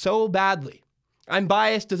want so badly. I'm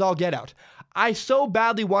biased as all get out. I so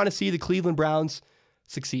badly want to see the Cleveland Browns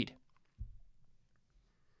succeed.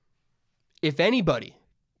 If anybody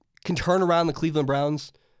can turn around the Cleveland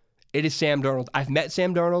Browns, it is Sam Darnold. I've met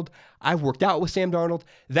Sam Darnold. I've worked out with Sam Darnold.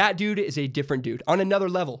 That dude is a different dude on another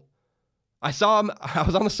level. I saw him. I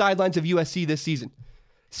was on the sidelines of USC this season.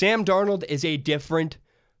 Sam Darnold is a different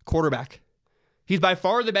quarterback. He's by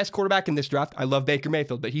far the best quarterback in this draft. I love Baker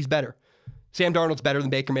Mayfield, but he's better. Sam Darnold's better than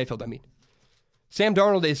Baker Mayfield, Sam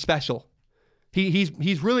Darnold is special.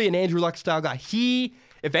 He's really an Andrew Luck style guy.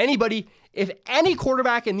 If any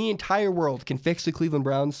quarterback in the entire world can fix the Cleveland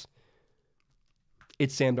Browns,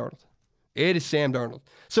 it's Sam Darnold. It is Sam Darnold.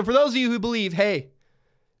 So for those of you who believe, hey,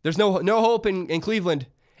 there's no hope in Cleveland,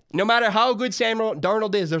 no matter how good Sam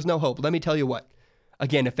Darnold is, there's no hope. Let me tell you what.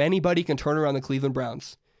 Again, if anybody can turn around the Cleveland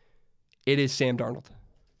Browns, it is Sam Darnold.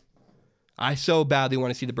 I so badly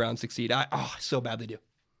want to see the Browns succeed. I so badly do.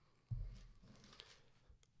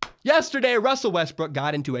 Yesterday, Russell Westbrook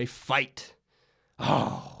got into a fight.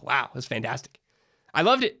 Oh, wow. It was fantastic. I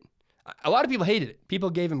loved it. A lot of people hated it. People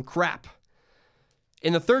gave him crap.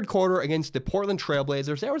 In the third quarter against the Portland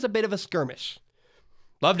Trailblazers, there was a bit of a skirmish.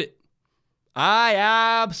 Loved it. I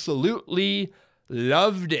absolutely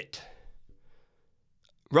loved it.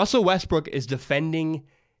 Russell Westbrook is defending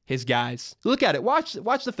his guys. Look at it. Watch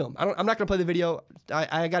the film. I'm not going to play the video.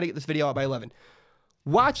 I got to get this video out by 11.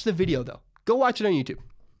 Watch the video, though. Go watch it on YouTube.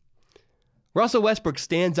 Russell Westbrook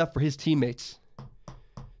stands up for his teammates.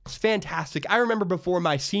 It's fantastic. I remember before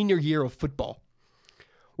my senior year of football,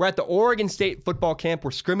 we're at the Oregon State football camp.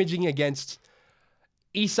 We're scrimmaging against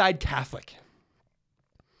Eastside Catholic.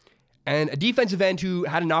 And a defensive end who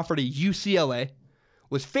had an offer to UCLA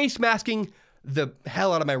was face masking the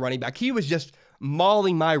hell out of my running back. He was just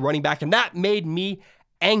mauling my running back, and that made me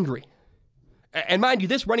angry. And mind you,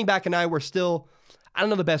 this running back and I were still, I don't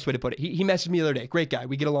know the best way to put it. He messaged me the other day. Great guy.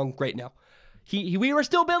 We get along great now. We were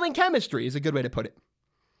still building chemistry is a good way to put it.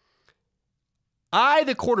 I,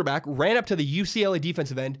 the quarterback, ran up to the UCLA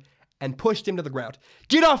defensive end and pushed him to the ground.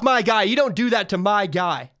 Get off my guy. You don't do that to my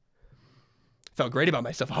guy. Felt great about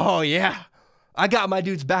myself. Oh, yeah. I got my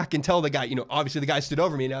dude's back and tell the guy, obviously the guy stood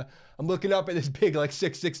over me. Now I'm looking up at this big,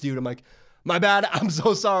 6'6" dude. I'm like, my bad. I'm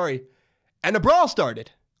so sorry. And the brawl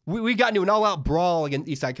started. We got into an all-out brawl against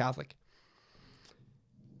Eastside Catholic.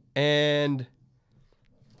 And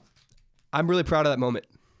I'm really proud of that moment.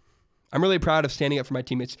 I'm really proud of standing up for my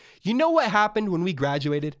teammates. You know what happened when we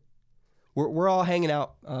graduated? We're all hanging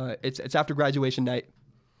out. It's after graduation night.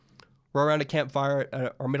 We're around a campfire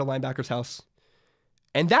at our middle linebacker's house.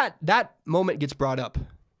 And that moment gets brought up.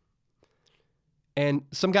 And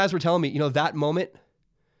some guys were telling me, that moment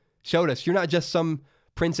showed us you're not just some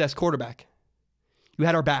princess quarterback. You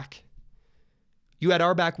had our back. You had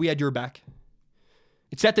our back. We had your back.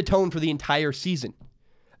 It set the tone for the entire season.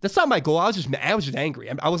 That's not my goal. I was just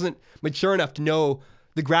angry. I wasn't mature enough to know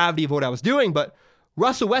the gravity of what I was doing, but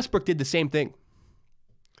Russell Westbrook did the same thing.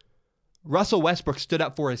 Russell Westbrook stood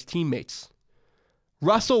up for his teammates.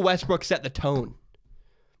 Russell Westbrook set the tone.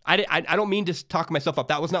 I don't mean to talk myself up.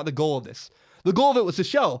 That was not the goal of this. The goal of it was to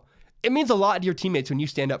show it means a lot to your teammates when you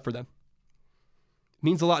stand up for them. It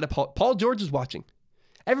means a lot to Paul George is watching.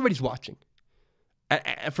 Everybody's watching.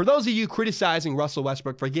 And for those of you criticizing Russell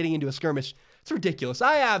Westbrook for getting into a skirmish, it's ridiculous.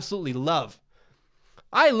 I love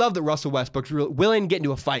that Russell Westbrook's willing to get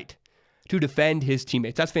into a fight to defend his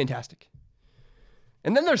teammates. That's fantastic.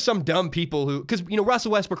 And then there's some dumb people who, because,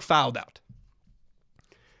 Russell Westbrook fouled out.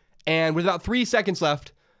 And with about 3 seconds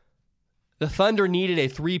left, the Thunder needed a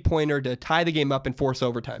three-pointer to tie the game up and force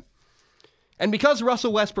overtime. And because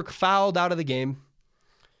Russell Westbrook fouled out of the game,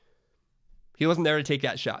 he wasn't there to take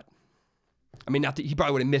that shot. Not that he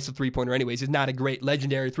probably would have missed a three-pointer anyways. He's not a great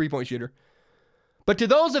legendary three-point shooter. But to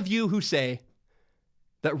those of you who say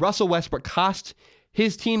that Russell Westbrook cost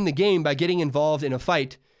his team the game by getting involved in a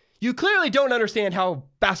fight, you clearly don't understand how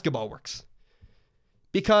basketball works.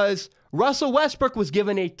 Because Russell Westbrook was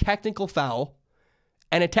given a technical foul,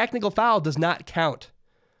 and a technical foul does not count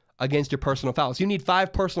against your personal fouls. You need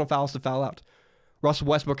 5 personal fouls to foul out. Russell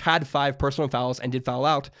Westbrook had 5 personal fouls and did foul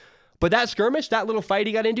out. But that skirmish, that little fight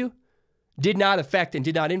he got into, did not affect and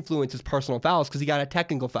did not influence his personal fouls because he got a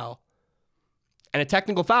technical foul. And a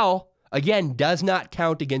technical foul, again, does not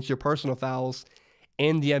count against your personal fouls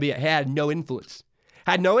in the NBA. It had no influence.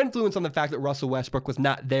 Had no influence on the fact that Russell Westbrook was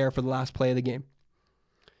not there for the last play of the game.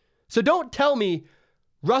 So don't tell me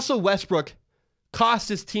Russell Westbrook cost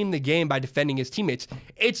his team the game by defending his teammates.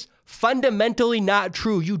 It's fundamentally not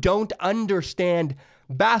true. You don't understand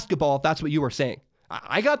basketball if that's what you were saying.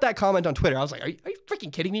 I got that comment on Twitter. I was like, are you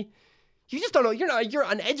freaking kidding me? You just don't know. You're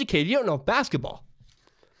uneducated. You don't know basketball.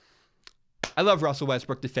 I love Russell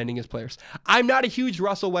Westbrook defending his players. I'm not a huge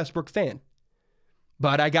Russell Westbrook fan,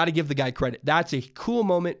 but I got to give the guy credit. That's a cool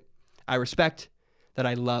moment I respect, that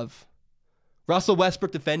I love. Russell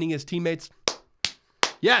Westbrook defending his teammates.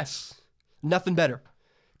 Yes. Nothing better.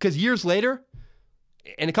 Because years later,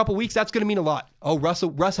 in a couple weeks, that's going to mean a lot. Oh,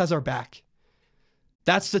 Russ has our back.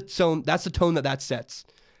 That's the tone that sets.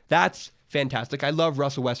 That's fantastic. I love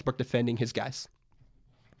Russell Westbrook defending his guys.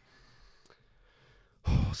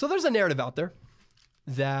 So there's a narrative out there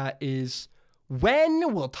that is,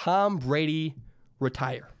 when will Tom Brady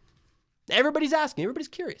retire? Everybody's asking. Everybody's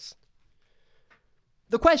curious.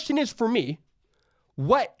 The question is, for me,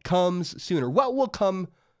 what comes sooner? What will come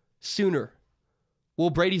sooner? Will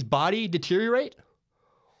Brady's body deteriorate?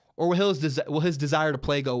 Or will his desire to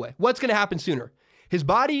play go away? What's going to happen sooner? His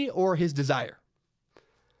body or his desire?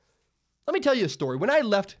 Let me tell you a story. When I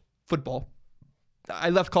left football, I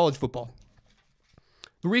left college football.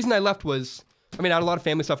 The reason I left was, I had a lot of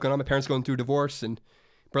family stuff going on. My parents going through a divorce and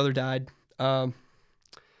brother died. But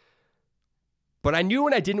I knew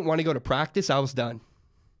when I didn't want to go to practice, I was done.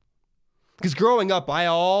 Because growing up, I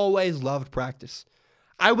always loved practice.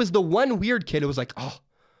 I was the one weird kid who was like, oh,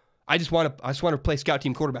 I just want to play scout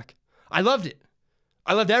team quarterback. I loved it.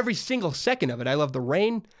 I loved every single second of it. I loved the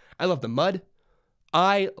rain. I loved the mud.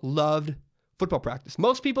 I loved football practice.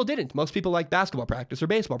 Most people didn't. Most people like basketball practice or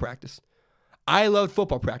baseball practice. I loved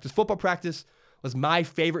football practice. Football practice was my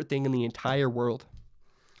favorite thing in the entire world.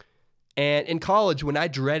 And in college, when I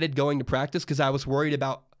dreaded going to practice because I was worried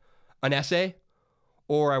about an essay,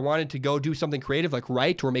 or I wanted to go do something creative like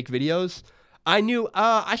write or make videos, I knew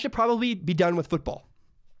I should probably be done with football.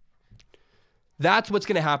 That's what's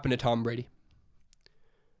going to happen to Tom Brady.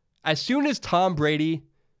 As soon as Tom Brady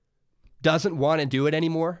doesn't want to do it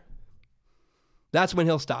anymore, that's when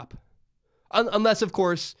he'll stop. Unless, of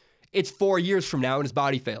course, it's 4 years from now and his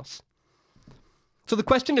body fails. So the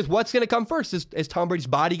question is, what's going to come first? Is Tom Brady's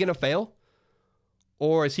body going to fail?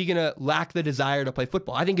 Or is he going to lack the desire to play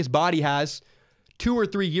football? I think his body has 2 or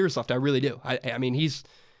 3 years left. I really do. I mean, he's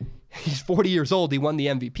 40 years old. He won the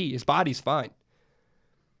MVP. His body's fine.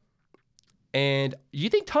 And you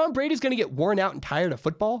think Tom Brady's going to get worn out and tired of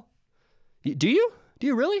football? Do you? Do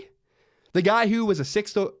you really? The guy who was a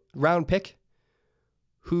 6th round pick,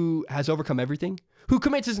 who has overcome everything, who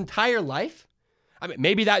commits his entire life? I mean,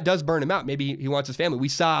 maybe that does burn him out. Maybe he wants his family. We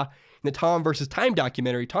saw in the Tom versus Time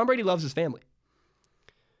documentary, Tom Brady loves his family.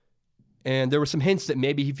 And there were some hints that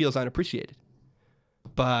maybe he feels unappreciated.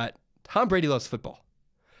 But Tom Brady loves football.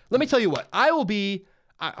 Let me tell you what, I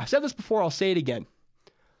said this before, I'll say it again.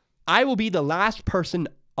 I will be the last person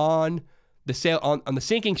on the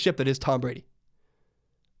sinking ship that is Tom Brady.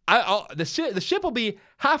 The ship will be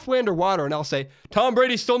halfway underwater, and I'll say, Tom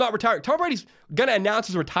Brady's still not retired. Tom Brady's going to announce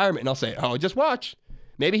his retirement, and I'll say, oh, just watch.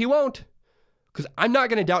 Maybe he won't. Because I'm not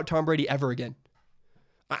going to doubt Tom Brady ever again.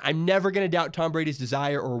 I'm never going to doubt Tom Brady's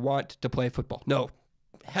desire or want to play football. No.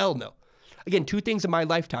 Hell no. Again, 2 things in my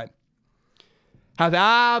lifetime have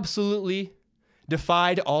absolutely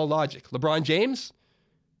defied all logic. LeBron James,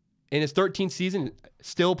 in his 13th season,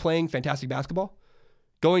 still playing fantastic basketball,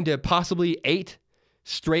 going to possibly 8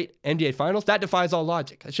 straight NBA finals. That defies all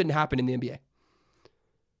logic. That shouldn't happen in the NBA.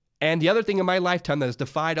 And the other thing in my lifetime that has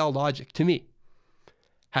defied all logic to me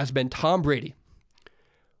has been Tom Brady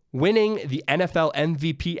winning the NFL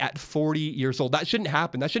MVP at 40 years old. That shouldn't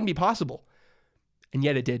happen. That shouldn't be possible. And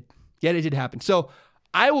yet it did. Yet it did happen. So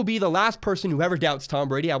I will be the last person who ever doubts Tom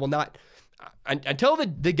Brady. I will not, until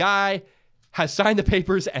the guy has signed the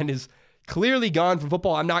papers and is clearly gone from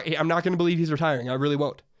football, I'm not going to believe he's retiring. I really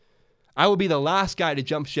won't. I will be the last guy to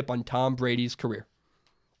jump ship on Tom Brady's career.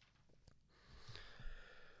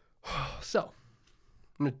 So,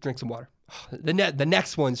 I'm going to drink some water. The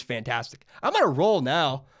next one's fantastic. I'm on a roll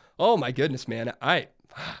now. Oh my goodness, man. What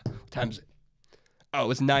time is it?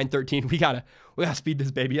 Oh, it's 9:13. We gotta speed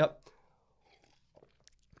this baby up.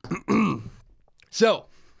 So,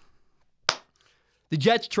 the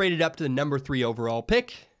Jets traded up to the number 3 overall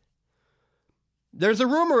pick. There's a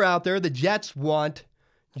rumor out there the Jets want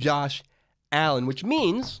Josh Allen, which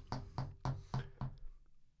means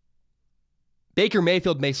Baker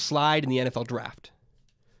Mayfield may slide in the NFL draft.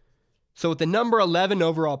 So with the number 11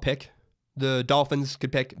 overall pick, the Dolphins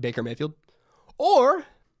could pick Baker Mayfield. Or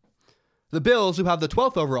the Bills, who have the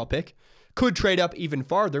 12th overall pick, could trade up even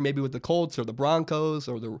farther, maybe with the Colts or the Broncos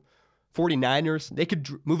or the 49ers. They could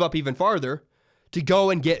move up even farther to go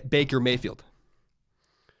and get Baker Mayfield.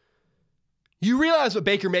 You realize what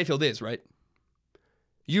Baker Mayfield is, right?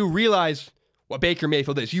 You realize what Baker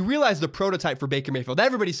Mayfield is. You realize the prototype for Baker Mayfield.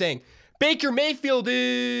 Everybody's saying, Baker Mayfield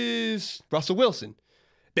is Russell Wilson.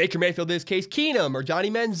 Baker Mayfield is Case Keenum or Johnny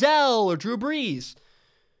Manziel or Drew Brees.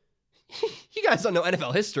 You guys don't know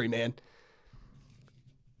NFL history, man.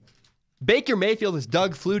 Baker Mayfield is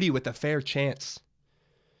Doug Flutie with a fair chance.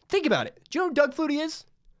 Think about it. Do you know who Doug Flutie is?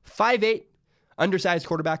 5'8", undersized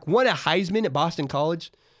quarterback, won a Heisman at Boston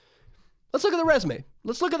College. Let's look at the resume.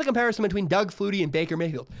 Let's look at the comparison between Doug Flutie and Baker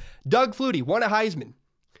Mayfield. Doug Flutie won a Heisman.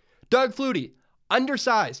 Doug Flutie,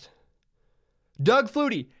 undersized. Doug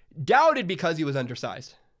Flutie, doubted because he was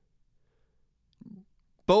undersized.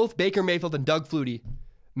 Both Baker Mayfield and Doug Flutie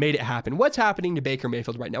made it happen. What's happening to Baker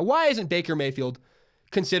Mayfield right now? Why isn't Baker Mayfield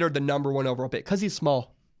considered the number 1 overall pick? Because he's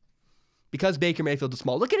small. Because Baker Mayfield is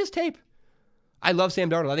small. Look at his tape. I love Sam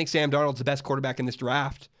Darnold. I think Sam Darnold's the best quarterback in this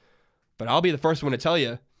draft. But I'll be the first one to tell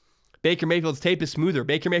you, Baker Mayfield's tape is smoother.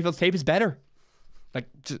 Baker Mayfield's tape is better. Like,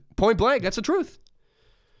 point blank, that's the truth.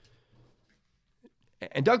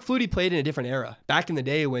 And Doug Flutie played in a different era. Back in the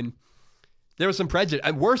day when there was some prejudice.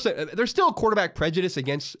 And worse, there's still quarterback prejudice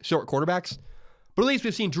against short quarterbacks. But at least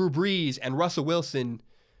we've seen Drew Brees and Russell Wilson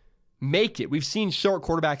make it. We've seen short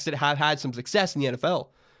quarterbacks that have had some success in the NFL.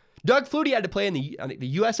 Doug Flutie had to play in the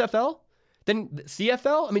USFL, then the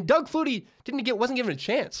CFL. I mean, Doug Flutie wasn't given a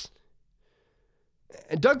chance.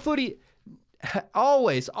 And Doug Flutie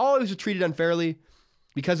always was treated unfairly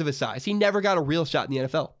because of his size. He never got a real shot in the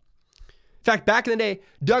NFL. In fact, back in the day,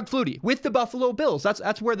 Doug Flutie with the Buffalo Bills,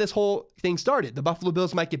 that's where this whole thing started. The Buffalo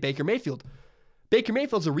Bills might get Baker Mayfield. Baker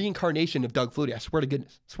Mayfield's a reincarnation of Doug Flutie. I swear to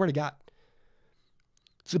goodness. I swear to God.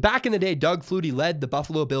 So back in the day, Doug Flutie led the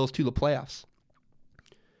Buffalo Bills to the playoffs.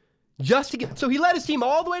 So he led his team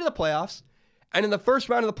all the way to the playoffs. And in the first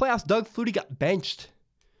round of the playoffs, Doug Flutie got benched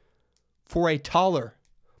for a taller,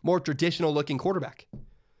 more traditional-looking quarterback.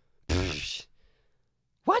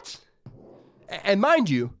 What? And mind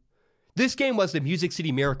you, this game was the Music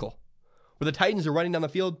City Miracle, where the Titans are running down the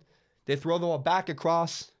field. They throw the ball back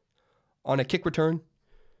across on a kick return.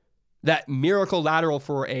 That miracle lateral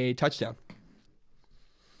for a touchdown.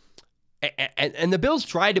 And the Bills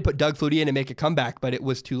tried to put Doug Flutie in and make a comeback, but it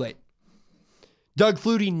was too late. Doug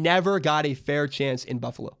Flutie never got a fair chance in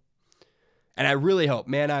Buffalo. And I really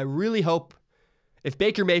hope if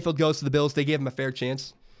Baker Mayfield goes to the Bills, they give him a fair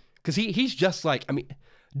chance. Because he's just like,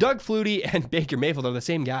 Doug Flutie and Baker Mayfield are the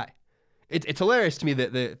same guy. It's hilarious to me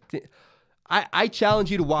that I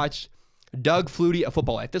challenge you to watch Doug Flutie, A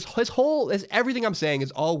Football Life. Everything I'm saying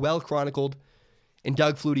is all well chronicled in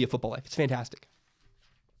Doug Flutie, A Football Life. It's fantastic.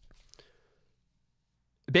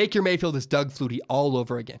 Baker Mayfield is Doug Flutie all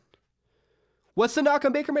over again. What's the knock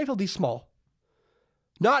on Baker Mayfield? He's small.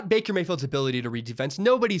 Not Baker Mayfield's ability to read defense.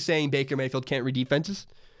 Nobody's saying Baker Mayfield can't read defenses.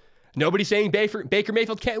 Nobody's saying Baker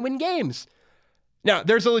Mayfield can't win games. Now,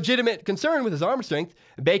 there's a legitimate concern with his arm strength.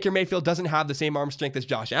 Baker Mayfield doesn't have the same arm strength as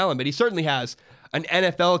Josh Allen, but he certainly has an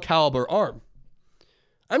NFL caliber arm.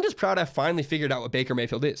 I'm just proud I finally figured out what Baker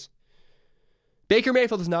Mayfield is. Baker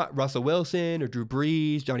Mayfield is not Russell Wilson or Drew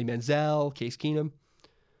Brees, Johnny Manziel, Case Keenum.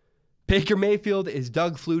 Baker Mayfield is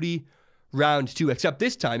Doug Flutie round 2, except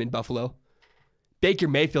this time in Buffalo, Baker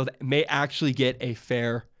Mayfield may actually get a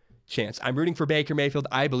fair chance. I'm rooting for Baker Mayfield.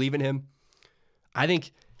 I believe in him. I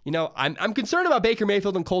think, I'm concerned about Baker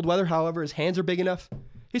Mayfield in cold weather. However, his hands are big enough.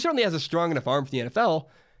 He certainly has a strong enough arm for the NFL.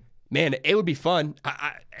 Man, it would be fun.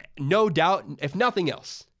 No doubt, if nothing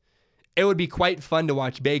else, it would be quite fun to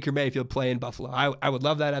watch Baker Mayfield play in Buffalo. I would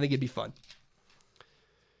love that. I think it'd be fun.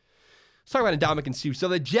 Let's talk about Ndamukong Suh. So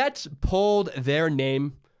the Jets pulled their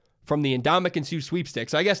name from the Ndamukong Suh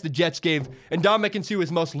sweepstakes. I guess the Jets gave Ndamukong Suh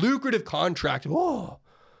his most lucrative contract. Oh.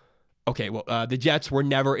 Okay, well, the Jets were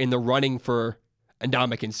never in the running for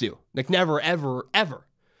Ndamukong Suh. Like, never, ever, ever.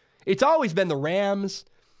 It's always been the Rams,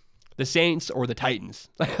 the Saints, or the Titans.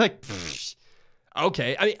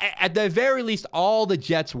 Okay. I mean, at the very least, all the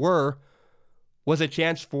Jets was a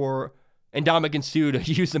chance for Ndamukong Suh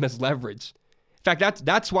to use them as leverage. In fact,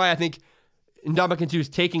 that's why I think Ndamukong Suh is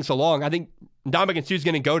taking so long. I think Ndamukong Suh is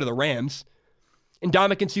going to go to the Rams.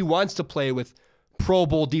 Ndamukong Suh wants to play with Pro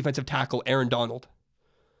Bowl defensive tackle Aaron Donald.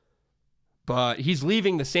 But he's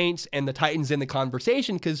leaving the Saints and the Titans in the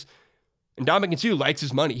conversation because And Ndamukong Suh likes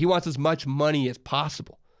his money. He wants as much money as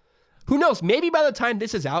possible. Who knows? Maybe by the time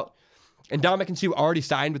this is out, and Ndamukong Suh already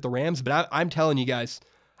signed with the Rams, but I'm telling you guys,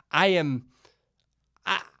 I'm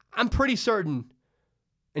pretty certain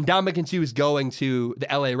Ndamukong Suh is going to the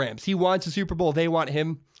LA Rams. He wants a Super Bowl. They want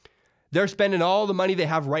him. They're spending all the money they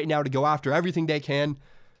have right now to go after everything they can.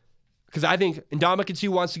 Because I think Ndamukong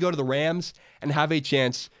Suh wants to go to the Rams and have a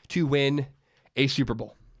chance to win a Super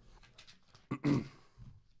Bowl.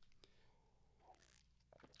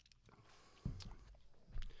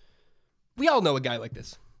 We all know a guy like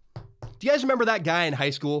this. Do you guys remember that guy in high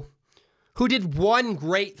school who did one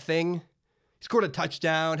great thing? He scored a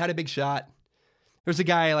touchdown, had a big shot. There's a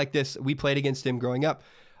guy like this. We played against him growing up.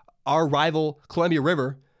 Our rival, Columbia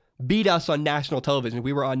River, beat us on national television.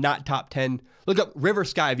 We were on Not Top 10. Look up River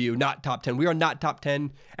Skyview, Not Top 10. We were on Not Top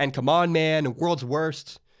 10 and Come On Man and World's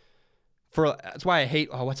Worst. That's why I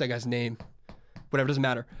hate, what's that guy's name? Whatever, doesn't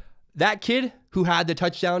matter. That kid who had the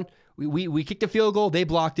touchdown, we kicked a field goal. They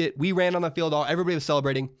blocked it. We ran on the field. Everybody was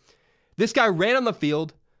celebrating. This guy ran on the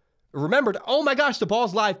field, remembered, oh my gosh, the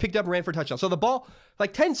ball's live, picked up and ran for a touchdown. So the ball,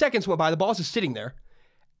 like 10 seconds went by, the ball's just sitting there.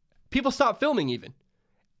 People stopped filming even.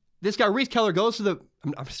 This guy, Reese Keller, goes to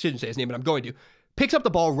I shouldn't say his name, but I'm going to, picks up the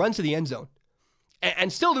ball, runs to the end zone.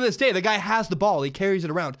 And still to this day, the guy has the ball. He carries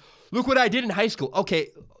it around. Look what I did in high school. Okay,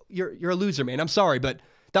 you're a loser, man. I'm sorry, but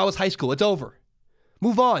that was high school. It's over.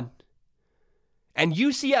 Move on. And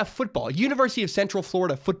UCF football, University of Central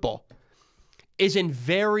Florida football, is in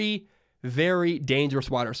very, very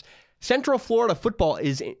dangerous waters. Central Florida football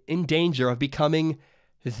is in danger of becoming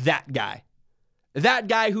that guy. That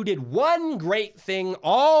guy who did one great thing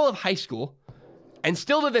all of high school, and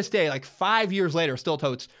still to this day, like 5 years later, still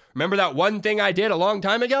totes, remember that one thing I did a long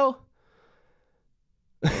time ago?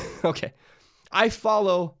 Okay. I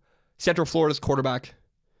follow Central Florida's quarterback,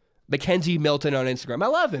 Mackenzie Milton, on Instagram. I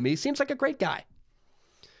love him. He seems like a great guy.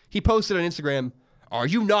 He posted on Instagram, "Are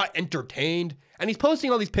you not entertained?" And he's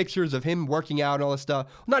posting all these pictures of him working out and all this stuff.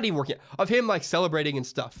 Not even working out, of him like celebrating and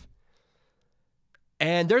stuff.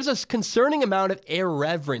 And there's a concerning amount of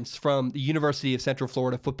irreverence from the University of Central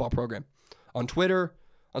Florida football program on Twitter,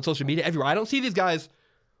 on social media, everywhere. I don't see these guys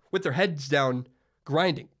with their heads down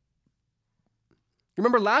grinding.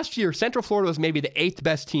 Remember last year, Central Florida was maybe the 8th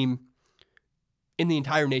best team in the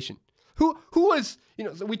entire nation. Who was,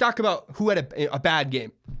 so we talk about who had a bad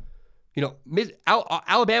game.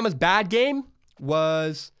 Alabama's bad game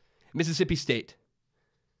was Mississippi State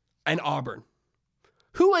and Auburn.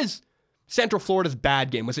 Who was Central Florida's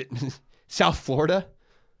bad game? Was it South Florida?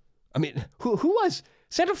 I mean, who was?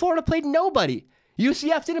 Central Florida played nobody.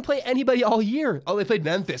 UCF didn't play anybody all year. Oh, they played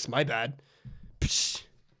Memphis. My bad. Psh.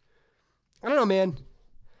 I don't know, man.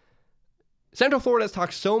 Central Florida has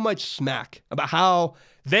talked so much smack about how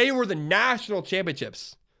they were the national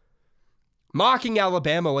championships, mocking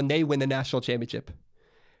Alabama when they win the national championship,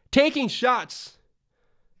 taking shots,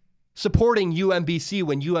 supporting UMBC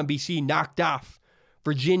when UMBC knocked off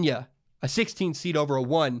Virginia, a 16 seed over a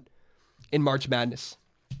 1 in March Madness.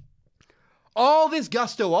 All this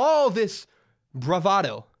gusto, all this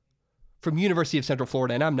bravado from University of Central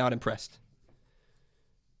Florida, and I'm not impressed.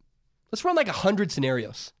 Let's run like 100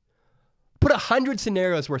 scenarios. Put 100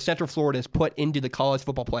 scenarios where Central Florida is put into the college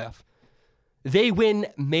football playoff. They win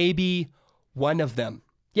maybe one of them.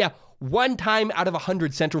 Yeah, one time out of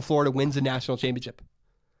 100, Central Florida wins the national championship.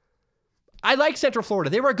 I like Central Florida.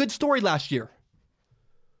 They were a good story last year.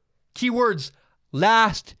 Keywords,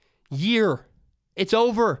 last year. It's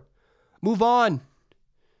over. Move on.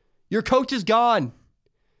 Your coach is gone.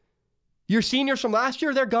 Your seniors from last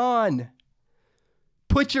year, they're gone.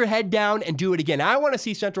 Put your head down and do it again. I want to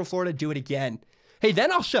see Central Florida do it again. Hey,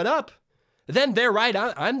 then I'll shut up. Then they're right.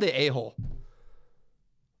 I'm the a-hole.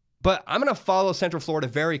 But I'm going to follow Central Florida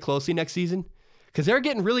very closely next season because they're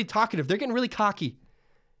getting really talkative. They're getting really cocky.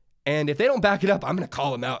 And if they don't back it up, I'm going to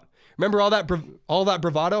call them out. Remember all that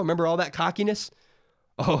bravado? Remember all that cockiness?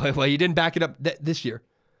 Oh, well, you didn't back it up this year.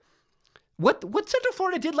 What Central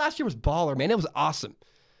Florida did last year was baller, man. It was awesome.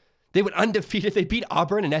 They went undefeated. They beat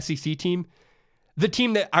Auburn, an SEC team. The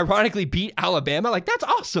team that ironically beat Alabama. Like, that's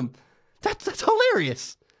awesome. That's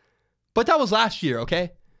hilarious. But that was last year,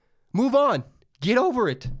 okay? Move on. Get over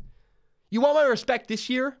it. You want my respect this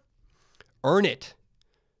year? Earn it.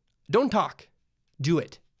 Don't talk. Do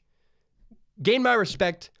it. Gain my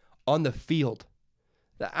respect on the field.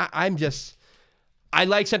 I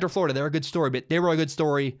like Central Florida. They're a good story, but they were a good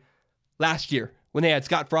story last year when they had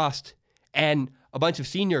Scott Frost and a bunch of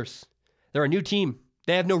seniors. They're a new team.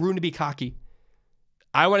 They have no room to be cocky.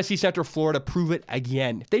 I want to see Central Florida prove it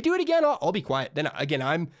again. If they do it again, I'll be quiet. Then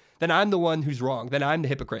I'm the one who's wrong. Then I'm the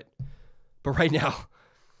hypocrite. But right now,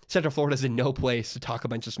 Central Florida's in no place to talk a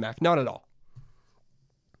bunch of smack. Not at all.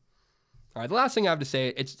 All right, the last thing I have to say,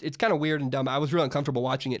 it's kind of weird and dumb. I was really uncomfortable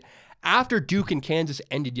watching it. After Duke and Kansas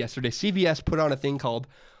ended yesterday, CBS put on a thing called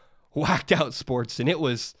Whacked Out Sports, and it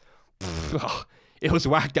was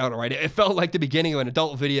whacked out, all right. It felt like the beginning of an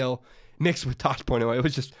adult video mixed with Tosh.0. It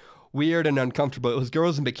was just weird and uncomfortable. It was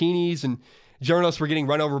girls in bikinis, and journalists were getting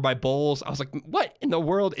run over by bulls. I was like, what in the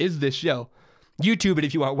world is this show? YouTube it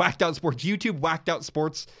if you want. Whacked Out Sports. YouTube Whacked Out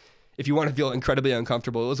Sports if you want to feel incredibly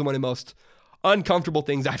uncomfortable. It was one of the most uncomfortable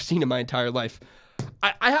things I've seen in my entire life.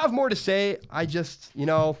 I have more to say. I just,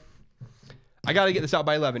 I got to get this out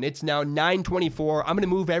by 11. It's now 9:24. I'm going to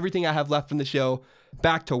move everything I have left from the show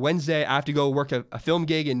back to Wednesday. I have to go work a film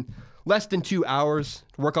gig in less than 2 hours.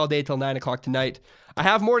 Work all day till 9 o'clock tonight. I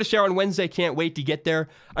have more to share on Wednesday. Can't wait to get there.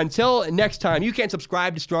 Until next time, you can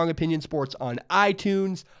subscribe to Strong Opinion Sports on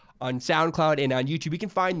iTunes, on SoundCloud, and on YouTube. You can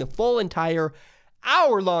find the full entire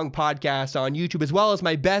hour-long podcast on YouTube, as well as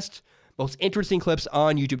my best, most interesting clips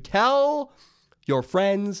on YouTube. Tell your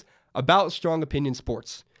friends about Strong Opinion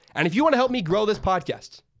Sports. And if you want to help me grow this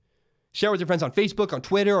podcast, share with your friends on Facebook, on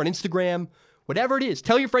Twitter, on Instagram, whatever it is.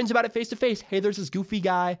 Tell your friends about it face-to-face. Hey, there's this goofy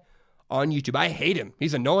guy on YouTube. I hate him.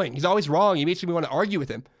 He's annoying. He's always wrong. He makes me want to argue with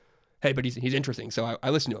him. Hey, but he's interesting, so I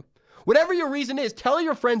listen to him. Whatever your reason is, tell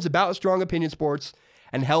your friends about Strong Opinion Sports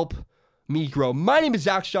and help me grow. My name is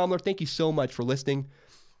Zach Schaumler. Thank you so much for listening.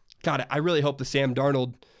 God, I really hope the Sam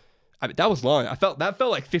Darnold... that was long. That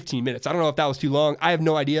felt like 15 minutes. I don't know if that was too long. I have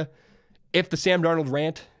no idea. If the Sam Darnold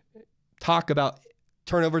rant, talk about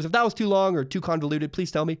turnovers, if that was too long or too convoluted,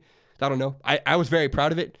 please tell me. I don't know. I was very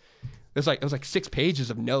proud of it. It was like 6 pages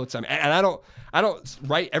of notes. And I don't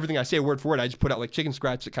write everything I say word for word. I just put out like chicken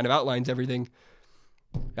scratch that kind of outlines everything.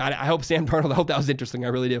 I hope Sam Darnold, I hope that was interesting. I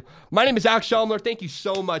really do. My name is Zach Schaumler. Thank you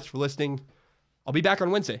so much for listening. I'll be back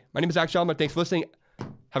on Wednesday. My name is Zach Schaumler. Thanks for listening.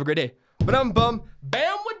 Have a great day. Bam,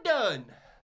 we're done.